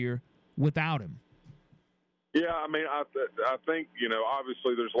this year without him. Yeah, I mean, I think,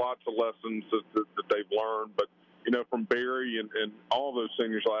 obviously there's lots of lessons that they've learned, but, from Barry and all those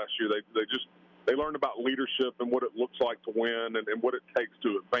seniors last year, they learned about leadership and what it looks like to win and what it takes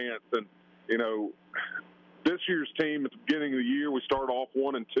to advance. And, this year's team at the beginning of the year, we started off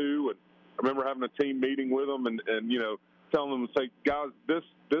 1-2, and I remember having a team meeting with them and telling them to say, guys, this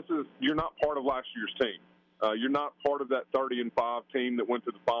is, you're not part of last year's team. You're not part of that 30-5 team that went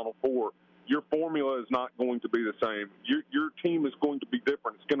to the Final Four. Your formula is not going to be the same. Your team is going to be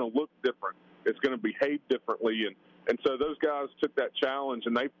different. It's going to look different. It's going to behave differently. And so those guys took that challenge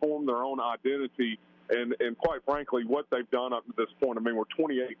and they formed their own identity. And quite frankly, what they've done up to this point, I mean, we're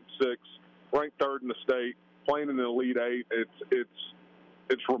 28-6, ranked third in the state, playing in the Elite 8.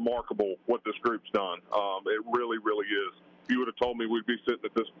 it's remarkable what this group's done. It really, really is. If you would have told me we'd be sitting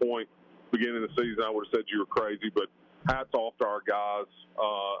at this point, beginning of the season, I would have said you were crazy. But hats off to our guys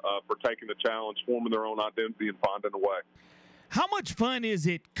for taking the challenge, forming their own identity, and finding a way. How much fun is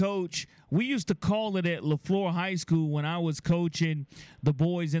it, Coach? We used to call it at LaFleur High School when I was coaching the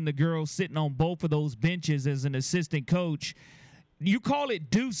boys and the girls, sitting on both of those benches as an assistant coach. You call it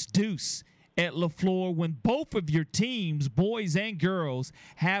deuce-deuce at LaFleur when both of your teams, boys and girls,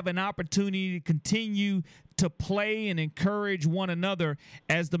 have an opportunity to continue to play and encourage one another,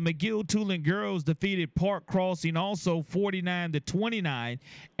 as the McGill-Tulane girls defeated Park Crossing also 49-29,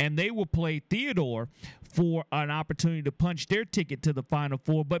 and they will play Theodore for an opportunity to punch their ticket to the Final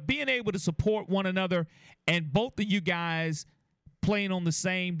Four. But being able to support one another and both of you guys playing on the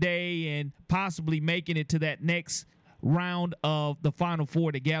same day and possibly making it to that next round of the Final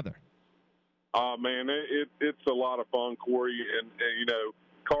Four together. Man, it's a lot of fun, Corey, and you know,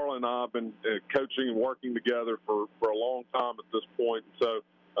 Carla and I have been coaching and working together for a long time at this point. So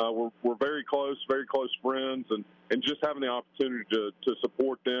we're very close friends, and just having the opportunity to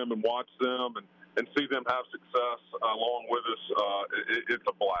support them and watch them and see them have success along with us, it's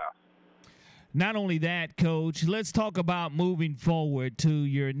a blast. Not only that, Coach, let's talk about moving forward to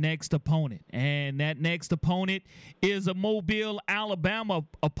your next opponent. And that next opponent is a Mobile, Alabama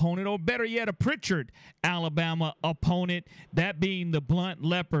opponent, or better yet, a Pritchard, Alabama opponent, that being the Blunt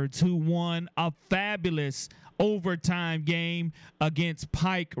Leopards, who won a fabulous overtime game against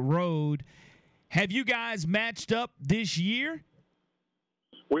Pike Road. Have you guys matched up this year?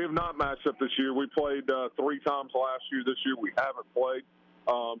 We have not matched up this year. We played 3 times last year. This year we haven't played.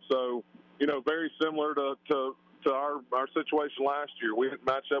 So, you know, very similar to our situation last year. We didn't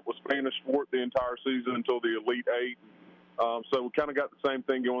match up with Spanish Fort the entire season until the Elite Eight. So we kind of got the same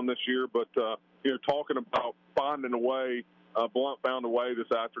thing going this year. But, you know, talking about finding a way, Blunt found a way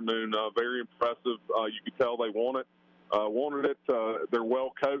this afternoon. Very impressive. You could tell they wanted it. They're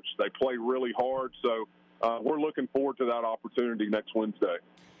well coached. They play really hard. So we're looking forward to that opportunity next Wednesday.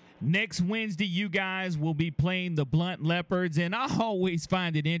 Next Wednesday, you guys will be playing the Blunt Leopards, and I always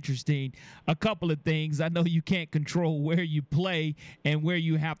find it interesting, a couple of things. I know you can't control where you play and where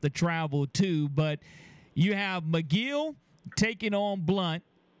you have to travel to, but you have McGill taking on Blunt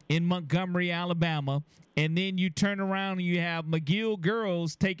in Montgomery, Alabama, and then you turn around and you have McGill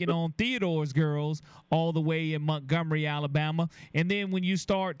girls taking on Theodore's girls all the way in Montgomery, Alabama. And then when you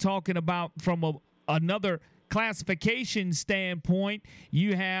start talking about from another classification standpoint,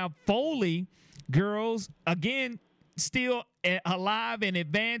 you have Foley girls, again, still alive and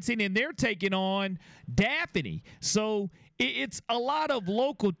advancing, and they're taking on Daphne. So it's a lot of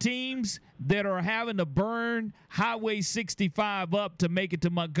local teams that are having to burn Highway 65 up to make it to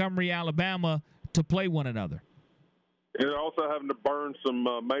Montgomery, Alabama to play one another. And they're also having to burn some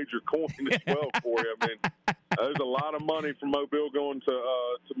major coin as well for you. I mean, there's a lot of money from Mobile going to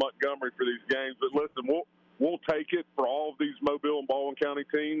Montgomery for these games. But listen, we'll take it for all of these Mobile and Baldwin County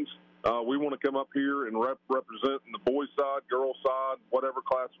teams. We want to come up here and represent the boys' side, girls' side, whatever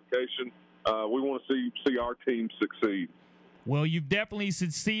classification. We want to see our team succeed. Well, you've definitely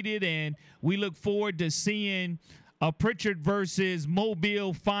succeeded, and we look forward to seeing a Pritchard versus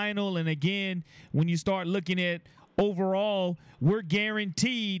Mobile final. And again, when you start looking at overall, we're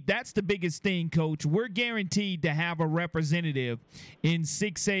guaranteed, that's the biggest thing, Coach, we're guaranteed to have a representative in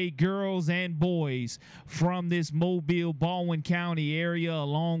 6A girls and boys from this Mobile, Baldwin County area,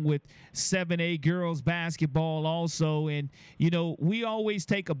 along with 7A girls basketball also. And, you know, we always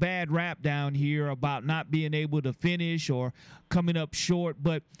take a bad rap down here about not being able to finish or coming up short,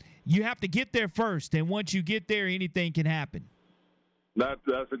 but you have to get there first, and once you get there, anything can happen. That's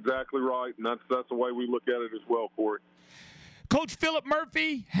exactly right, and that's the way we look at it as well, Corey. Coach Philip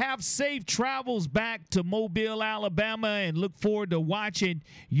Murphy, have safe travels back to Mobile, Alabama, and look forward to watching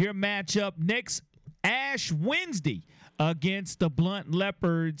your matchup next Ash Wednesday against the Blunt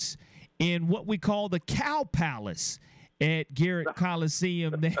Leopards in what we call the Cow Palace at Garrett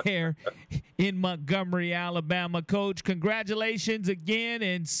Coliseum there in Montgomery, Alabama. Coach, congratulations again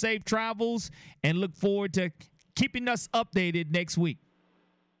and safe travels, and look forward to keeping us updated next week.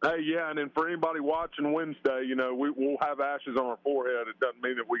 Hey, yeah, and then for anybody watching Wednesday, you know, we'll have ashes on our forehead. It doesn't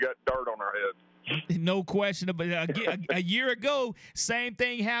mean that we got dirt on our heads. No question about it. A year ago, same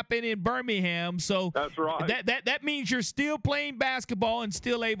thing happened in Birmingham. So that's right. That means you're still playing basketball and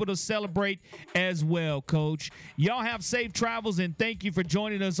still able to celebrate as well, Coach. Y'all have safe travels, and thank you for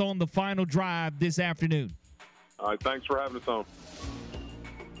joining us on the Final Drive this afternoon. All right, thanks for having us on.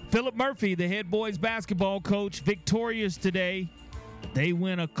 Philip Murphy, the head boys basketball coach, victorious today. They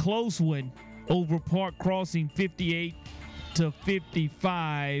win a close one over Park Crossing 58 to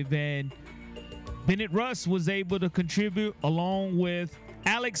 55. And Bennett Russ was able to contribute along with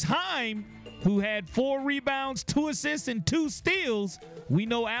Alex Heim, who had 4 rebounds, 2 assists, and 2 steals. We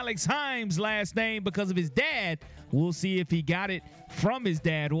know Alex Heim's last name because of his dad. We'll see if he got it from his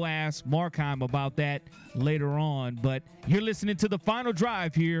dad. We'll ask Mark Heim about that later on. But you're listening to The Final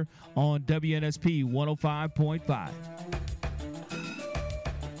Drive here on WNSP 105.5.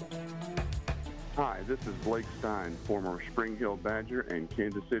 Hi, this is Blake Stein, former Spring Hill Badger and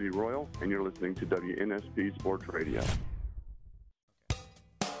Kansas City Royal, and you're listening to WNSP Sports Radio.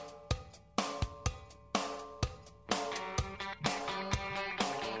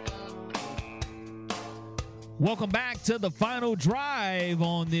 Welcome back to The Final Drive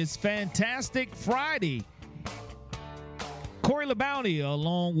on this fantastic Friday. Corey LaBounty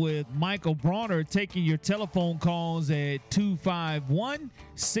along with Michael Brauner taking your telephone calls at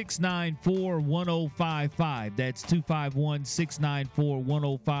 251-694-1055. That's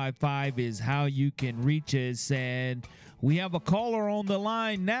 251-694-1055 is how you can reach us. And we have a caller on the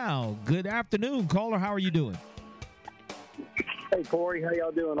line now. Good afternoon, caller. How are you doing? Hey, Corey. How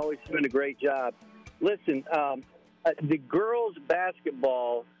y'all doing? Always doing a great job. Listen, the girls'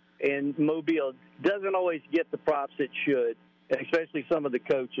 basketball in Mobile doesn't always get the props it should, especially some of the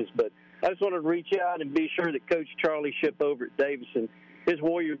coaches. But I just wanted to reach out and be sure that Coach Charlie Shipp over at Davidson, his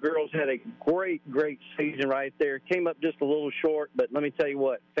Warrior girls had a great season right there. Came up just a little short, but let me tell you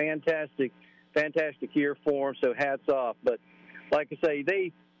what, fantastic year for them, so hats off. But like I say,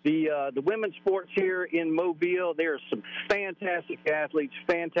 the women's sports here in Mobile, there are some fantastic athletes,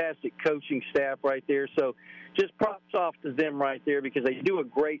 fantastic coaching staff right there. So just props off to them right there because they do a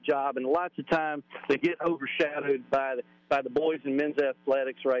great job. And lots of times they get overshadowed by the boys and men's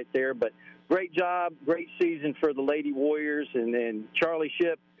athletics right there. But great job, great season for the Lady Warriors. And Charlie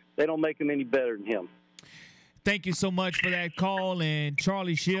Shipp, they don't make them any better than him. Thank you so much for that call. And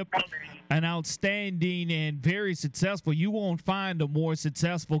Charlie Shipp, an outstanding and very successful. You won't find a more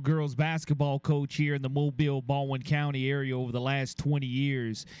successful girls basketball coach here in the Mobile, Baldwin County area over the last 20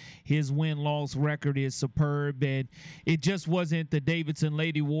 years. His win-loss record is superb, and it just wasn't the Davidson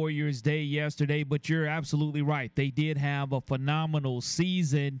Lady Warriors day yesterday, but you're absolutely right. They did have a phenomenal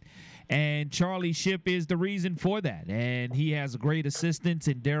season, and Charlie Shipp is the reason for that. And he has great assistants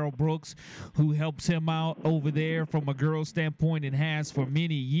in Daryl Brooks, who helps him out over there from a girls' standpoint and has for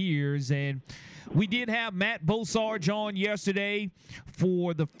many years. And we did have Matt Bosarge on yesterday.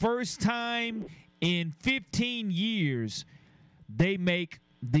 For the first time in 15 years, they make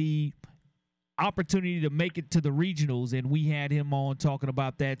the opportunity to make it to the regionals, and we had him on talking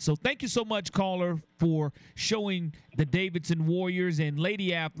about that. So thank you so much, caller, for showing the Davidson Warriors and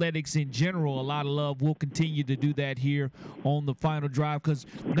lady athletics in general a lot of love. We'll continue to do that here on The Final Drive because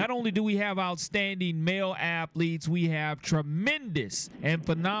not only do we have outstanding male athletes, we have tremendous and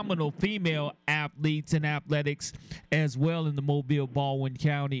phenomenal female athletes in athletics as well in the Mobile, Baldwin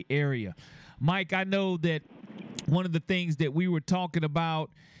County area. Mike, I know that one of the things that we were talking about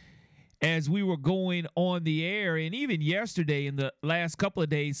as we were going on the air, and even yesterday in the last couple of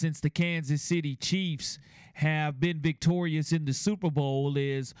days since the Kansas City Chiefs have been victorious in the Super Bowl,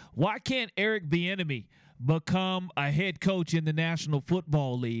 is why can't Eric Bieniemy become a head coach in the National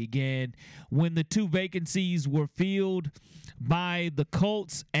Football League? And when the two vacancies were filled by the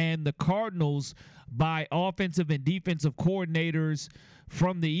Colts and the Cardinals by offensive and defensive coordinators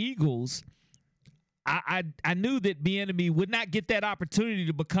from the Eagles, I knew that Bieniemy would not get that opportunity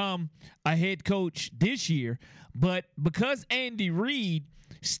to become a head coach this year, but because Andy Reid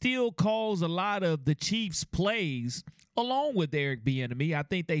still calls a lot of the Chiefs' plays along with Eric Bieniemy, I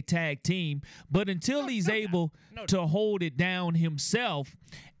think they tag team, but until he's able to hold it down himself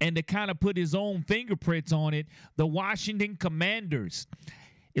and to kind of put his own fingerprints on it, the Washington Commanders,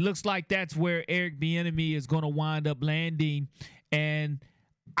 it looks like that's where Eric Bieniemy is going to wind up landing. And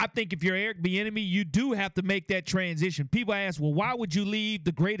I think if you're Eric Bieniemy, you do have to make that transition. People ask, well, why would you leave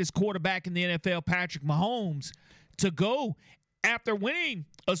the greatest quarterback in the NFL, Patrick Mahomes, to go after winning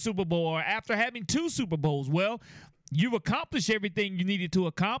a Super Bowl or after having 2 Super Bowls? Well, you've accomplished everything you needed to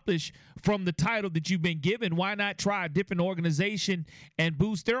accomplish from the title that you've been given. Why not try a different organization and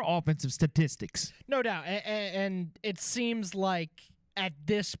boost their offensive statistics? No doubt. And it seems like at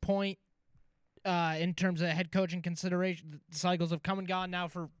this point, in terms of head coaching consideration, the cycles have come and gone now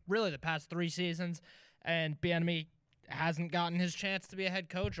for really the past 3 seasons, and Bieniemy hasn't gotten his chance to be a head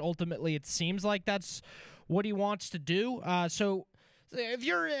coach. Ultimately, it seems like that's what he wants to do. So if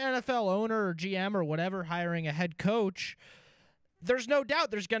you're an NFL owner or GM or whatever hiring a head coach, there's no doubt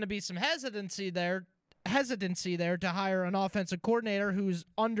there's going to be some hesitancy there hesitancy there to hire an offensive coordinator who's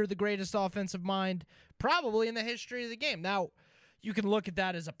under the greatest offensive mind probably in the history of the game. Now, you can look at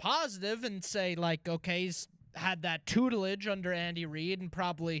that as a positive and say, like, okay, he's had that tutelage under Andy Reid and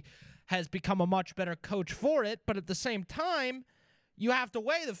probably has become a much better coach for it. But at the same time, you have to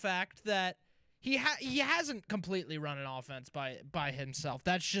weigh the fact that he hasn't completely run an offense by himself.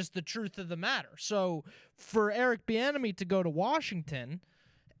 That's just the truth of the matter. So for Eric Bieniemy to go to Washington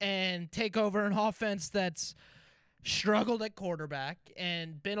and take over an offense that's struggled at quarterback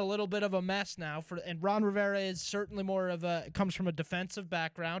and been a little bit of a mess now, and Ron Rivera is certainly comes from a defensive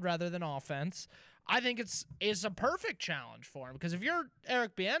background rather than offense. I think it's a perfect challenge for him, because if you're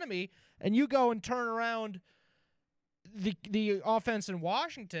Eric Bieniemy and you go and turn around the offense in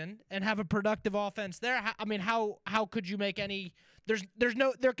Washington and have a productive offense there, I mean, how could you make any?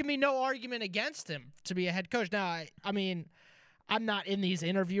 There can be no argument against him to be a head coach. Now, I mean, I'm not in these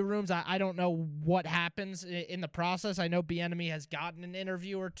interview rooms. I don't know what happens in the process. I know Bieniemy has gotten an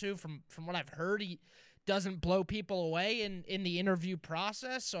interview or two. From what I've heard, he doesn't blow people away in the interview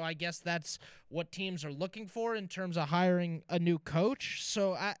process. So I guess that's what teams are looking for in terms of hiring a new coach.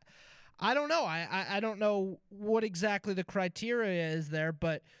 So I don't know. I don't know what exactly the criteria is there,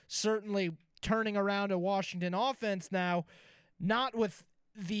 but certainly turning around a Washington offense now, not with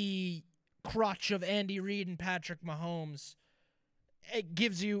the crutch of Andy Reid and Patrick Mahomes, it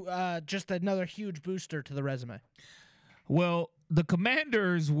gives you just another huge booster to the resume. Well, the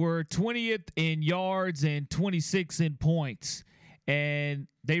Commanders were 20th in yards and 26th in points, and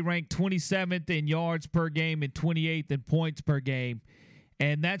they ranked 27th in yards per game and 28th in points per game.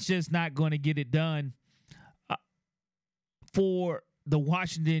 And that's just not going to get it done for the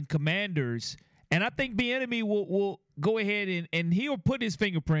Washington Commanders. And I think Bieniemy will go ahead and he'll put his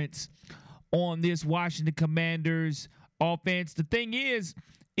fingerprints on this Washington Commanders offense. The thing is,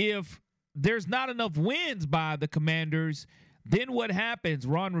 if there's not enough wins by the Commanders, then what happens?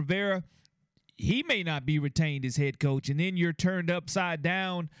 Ron Rivera, he may not be retained as head coach, and then you're turned upside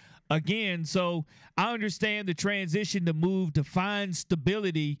down again. So I understand the transition, the move to find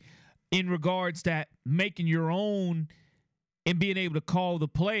stability in regards to making your own and being able to call the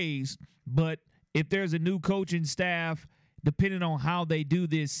plays. But if there's a new coaching staff, depending on how they do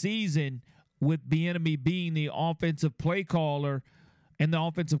this season, with Bieniemy being the offensive play caller and the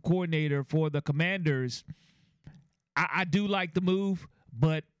offensive coordinator for the Commanders, I do like the move,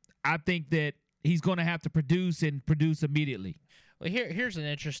 but I think that he's going to have to produce immediately. Well, here's an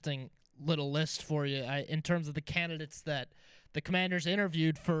interesting little list for you in terms of the candidates that the Commanders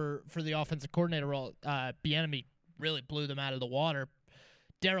interviewed for the offensive coordinator role. Bieniemy really blew them out of the water.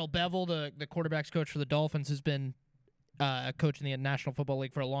 Darrell Bevell, the quarterback's coach for the Dolphins, has been coach in the National Football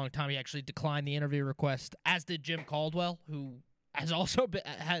League for a long time. He actually declined the interview request, as did Jim Caldwell, who has also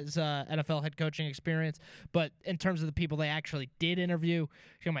has NFL head coaching experience. But in terms of the people they actually did interview,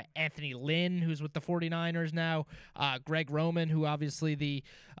 you're talking about Anthony Lynn, who's with the 49ers now, Greg Roman, who obviously the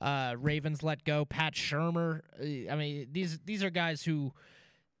Ravens let go, Pat Shurmur. I mean, these are guys who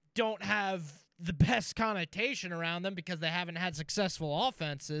don't have the best connotation around them because they haven't had successful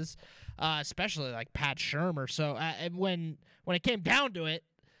offenses, especially like Pat Shurmur. So when it came down to it,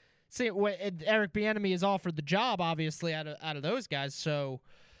 Eric Bieniemy is offered the job, obviously, out of those guys. So,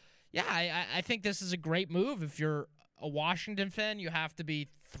 yeah, I think this is a great move. If you're a Washington fan, you have to be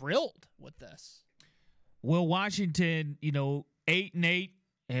thrilled with this. Well, Washington, 8-8,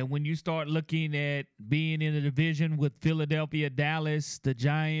 and when you start looking at being in a division with Philadelphia, Dallas, the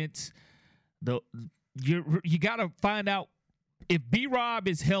Giants, you got to find out if B-Rob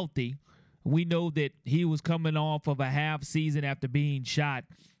is healthy. We know that he was coming off of a half season after being shot.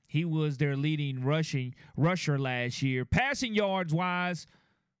 He was their leading rusher last year. Passing yards wise,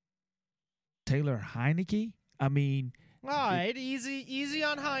 Taylor Heineke. I mean, all right, easy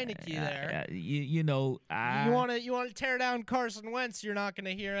on Heineke there. You want to tear down Carson Wentz, you're not going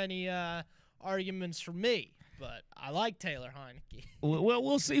to hear any arguments from me. But I like Taylor Heineke. Well,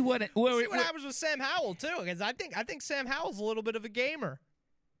 we'll see what happens with Sam Howell too, because I think Sam Howell's a little bit of a gamer.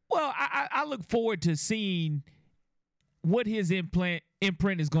 Well, I look forward to seeing what his imprint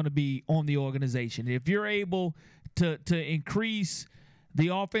is going to be on the organization. If you're able to increase the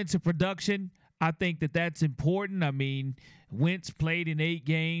offensive production, I think that's important. I mean, Wentz played in 8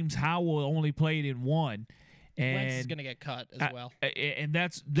 games. Howell only played in 1. And Wentz is going to get cut as well. And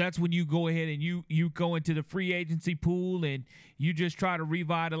that's when you go ahead and you go into the free agency pool and you just try to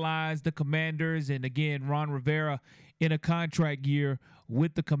revitalize the Commanders. And, again, Ron Rivera in a contract year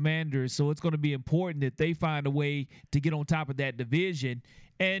with the Commanders. So it's going to be important that they find a way to get on top of that division.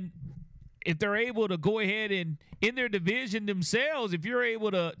 And if they're able to go ahead and in their division themselves, if you're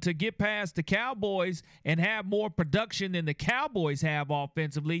able to get past the Cowboys and have more production than the Cowboys have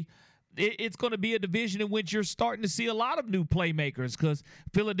offensively, it's going to be a division in which you're starting to see a lot of new playmakers, because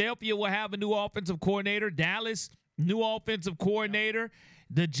Philadelphia will have a new offensive coordinator. Dallas, new offensive coordinator.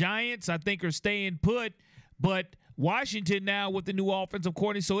 The Giants, I think, are staying put, but Washington now with the new offensive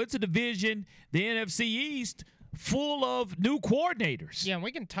coordinator. So it's a division, the NFC East, full of new coordinators. Yeah, and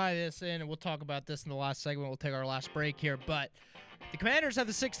we can tie this in, and we'll talk about this in the last segment. We'll take our last break here. But the Commanders have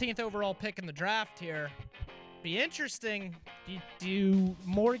the 16th overall pick in the draft here. Be interesting. Do you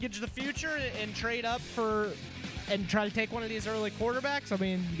mortgage the future and trade up and try to take one of these early quarterbacks? I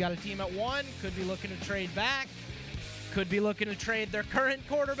mean, you got a team at 1, could be looking to trade back, could be looking to trade their current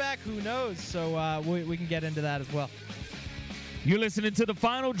quarterback. Who knows? So we can get into that as well. You're listening to The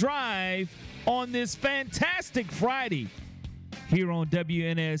Final Drive on this fantastic Friday here on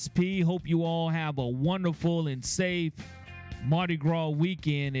WNSP. Hope you all have a wonderful and safe Mardi Gras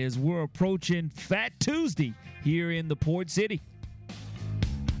weekend as we're approaching Fat Tuesday here in the Port City.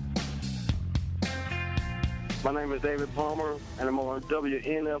 My name is David Palmer, and I'm on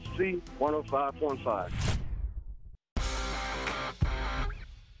WNFC 105.5.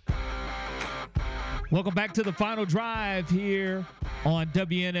 Welcome back to The Final Drive here on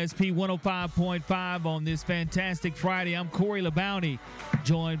WNSP 105.5 on this fantastic Friday. I'm Corey LaBounty,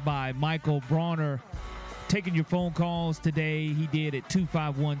 joined by Michael Brauner. Taking your phone calls today, he did at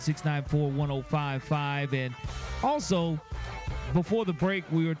 251-694-1055. And also, before the break,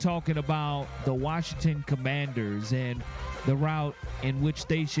 we were talking about the Washington Commanders and the route in which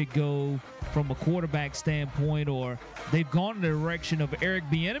they should go from a quarterback standpoint, or they've gone in the direction of Eric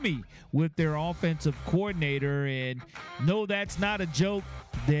Bieniemy with their offensive coordinator. And no, that's not a joke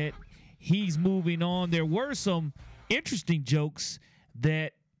that he's moving on. There were some interesting jokes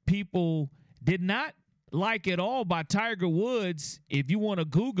that people did not like at all by Tiger Woods. If you want to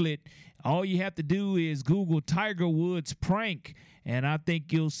Google it, all you have to do is Google Tiger Woods prank, and I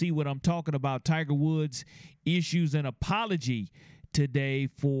think you'll see what I'm talking about. Tiger Woods issues an apology today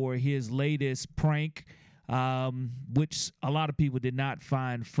for his latest prank, which a lot of people did not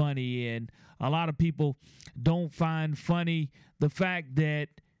find funny, and a lot of people don't find funny the fact that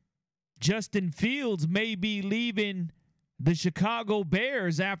Justin Fields may be leaving the Chicago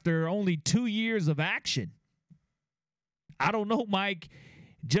Bears after only 2 years of action. I don't know, Mike.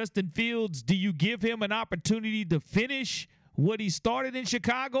 Justin Fields, do you give him an opportunity to finish what he started in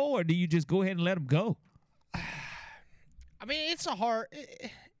Chicago, or do you just go ahead and let him go? I mean, it's not,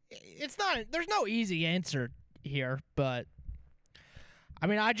 there's no easy answer here, but I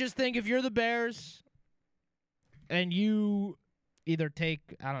mean, I just think if you're the Bears and you either take,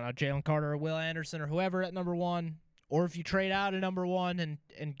 I don't know, Jalen Carter or Will Anderson or whoever at number 1, or if you trade out a number 1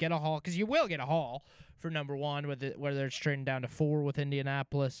 and get a haul, because you will get a haul for number 1, whether it's trading down to 4 with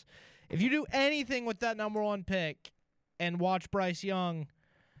Indianapolis. If you do anything with that number 1 pick and watch Bryce Young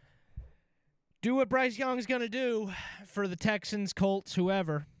do what Bryce Young's going to do for the Texans, Colts,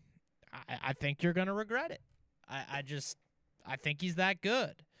 whoever, I think you're going to regret it. I think he's that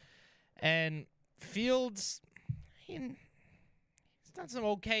good. And Fields, he's done some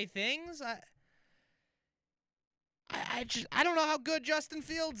okay things. I don't know how good Justin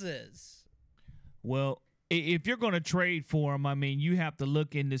Fields is. Well, if you're going to trade for him, I mean, you have to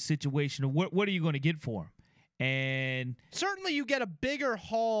look in the situation of what are you going to get for him? And certainly you get a bigger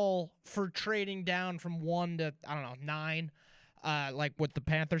haul for trading down from 1 to, 9, like what the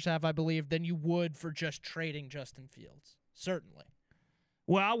Panthers have, I believe, than you would for just trading Justin Fields. Certainly.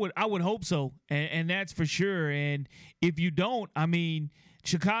 Well, I would hope so, and that's for sure. And if you don't, I mean,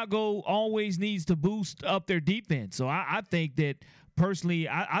 Chicago always needs to boost up their defense. So I think that personally,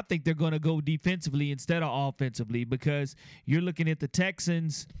 I think they're going to go defensively instead of offensively, because you're looking at the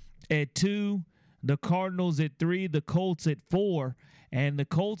Texans at 2, the Cardinals at 3, the Colts at 4, and the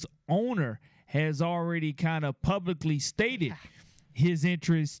Colts owner has already kind of publicly stated his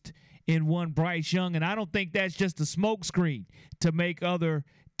interest in one Bryce Young, and I don't think that's just a smokescreen to make other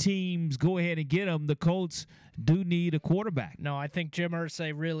teams go ahead and get him. The Colts do need a quarterback. No, I think Jim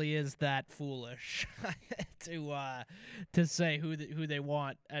Irsay really is that foolish to say who they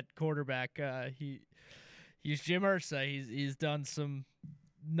want at quarterback. He's Jim Irsay. He's done some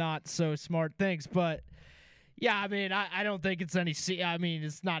not so smart things, but yeah, I mean, I don't think it's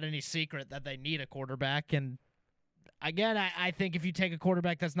it's not any secret that they need a quarterback. And again, I think if you take a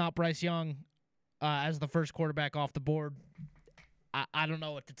quarterback that's not Bryce Young as the first quarterback off the board, I don't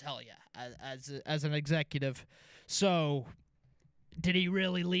know what to tell you as an executive. So Did he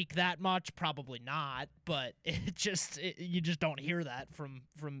really leak that much? Probably not, but you just don't hear that from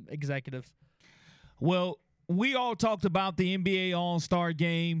executives. Well, we all talked about the NBA All-Star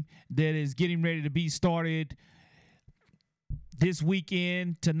game that is getting ready to be started this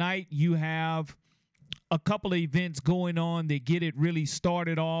weekend. Tonight you have a couple of events going on that get it really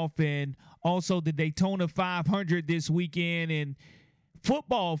started off, and also the Daytona 500 this weekend. And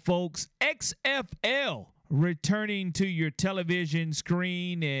football, folks, XFL returning to your television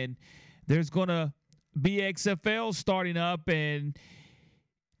screen, and there's going to be XFL starting up, and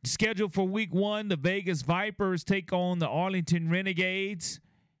scheduled for week 1, the Vegas Vipers take on the Arlington Renegades.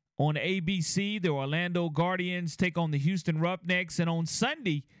 On ABC, the Orlando Guardians take on the Houston Roughnecks. And on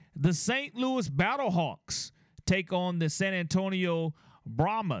Sunday, the St. Louis Battlehawks take on the San Antonio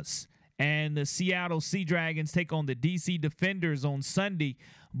Brahmas. And the Seattle Sea Dragons take on the DC Defenders on Sunday.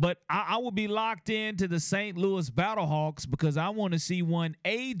 But I will be locked into the St. Louis Battlehawks because I want to see one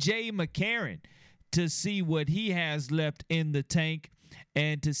A.J. McCarron to see what he has left in the tank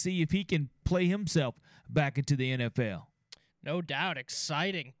and to see if he can play himself back into the NFL. No doubt.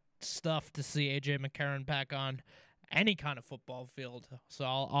 Exciting stuff to see A.J. McCarron back on any kind of football field. So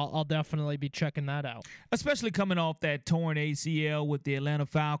I'll definitely be checking that out. Especially coming off that torn ACL with the Atlanta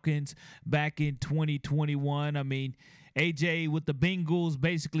Falcons back in 2021. I mean, A.J. with the Bengals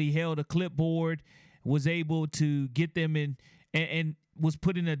basically held a clipboard, was able to get them in and was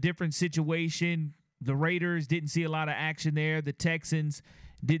put in a different situation. The Raiders didn't see a lot of action there. The Texans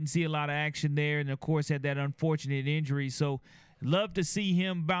didn't see a lot of action there, and, of course, had that unfortunate injury. So love to see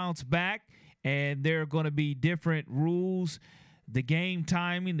him bounce back, and there are going to be different rules. The game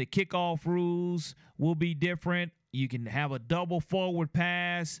timing, the kickoff rules will be different. You can have a double forward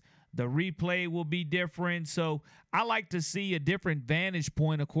pass. The replay will be different. So I like to see a different vantage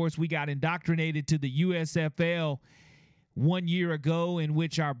point. Of course, we got indoctrinated to the USFL 1 year ago, in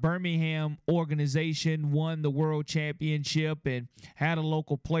which our Birmingham organization won the world championship and had a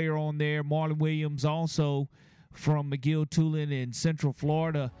local player on there, Marlon Williams, also from McGill-Tulane in Central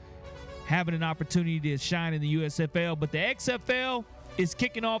Florida, having an opportunity to shine in the USFL. But the XFL is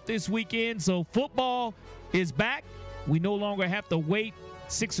kicking off this weekend, so football is back. We no longer have to wait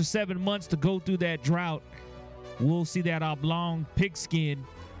 6 or 7 months to go through that drought. We'll see that oblong pigskin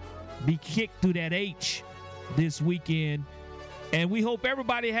be kicked through that H this weekend. And we hope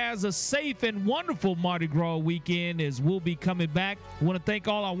everybody has a safe and wonderful Mardi Gras weekend as we'll be coming back. I want to thank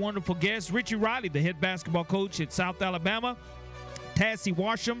all our wonderful guests. Richie Riley, the head basketball coach at South Alabama. Tassie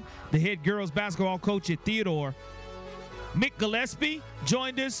Washam, the head girls basketball coach at Theodore. Mick Gillespie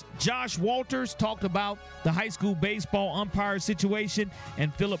joined us. Josh Walters talked about the high school baseball umpire situation.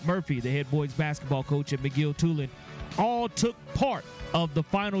 And Philip Murphy, the head boys basketball coach at McGill-Tulane, all took part of the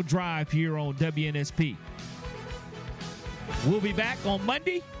final drive here on WNSP. We'll be back on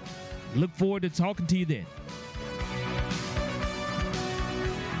Monday. Look forward to talking to you then.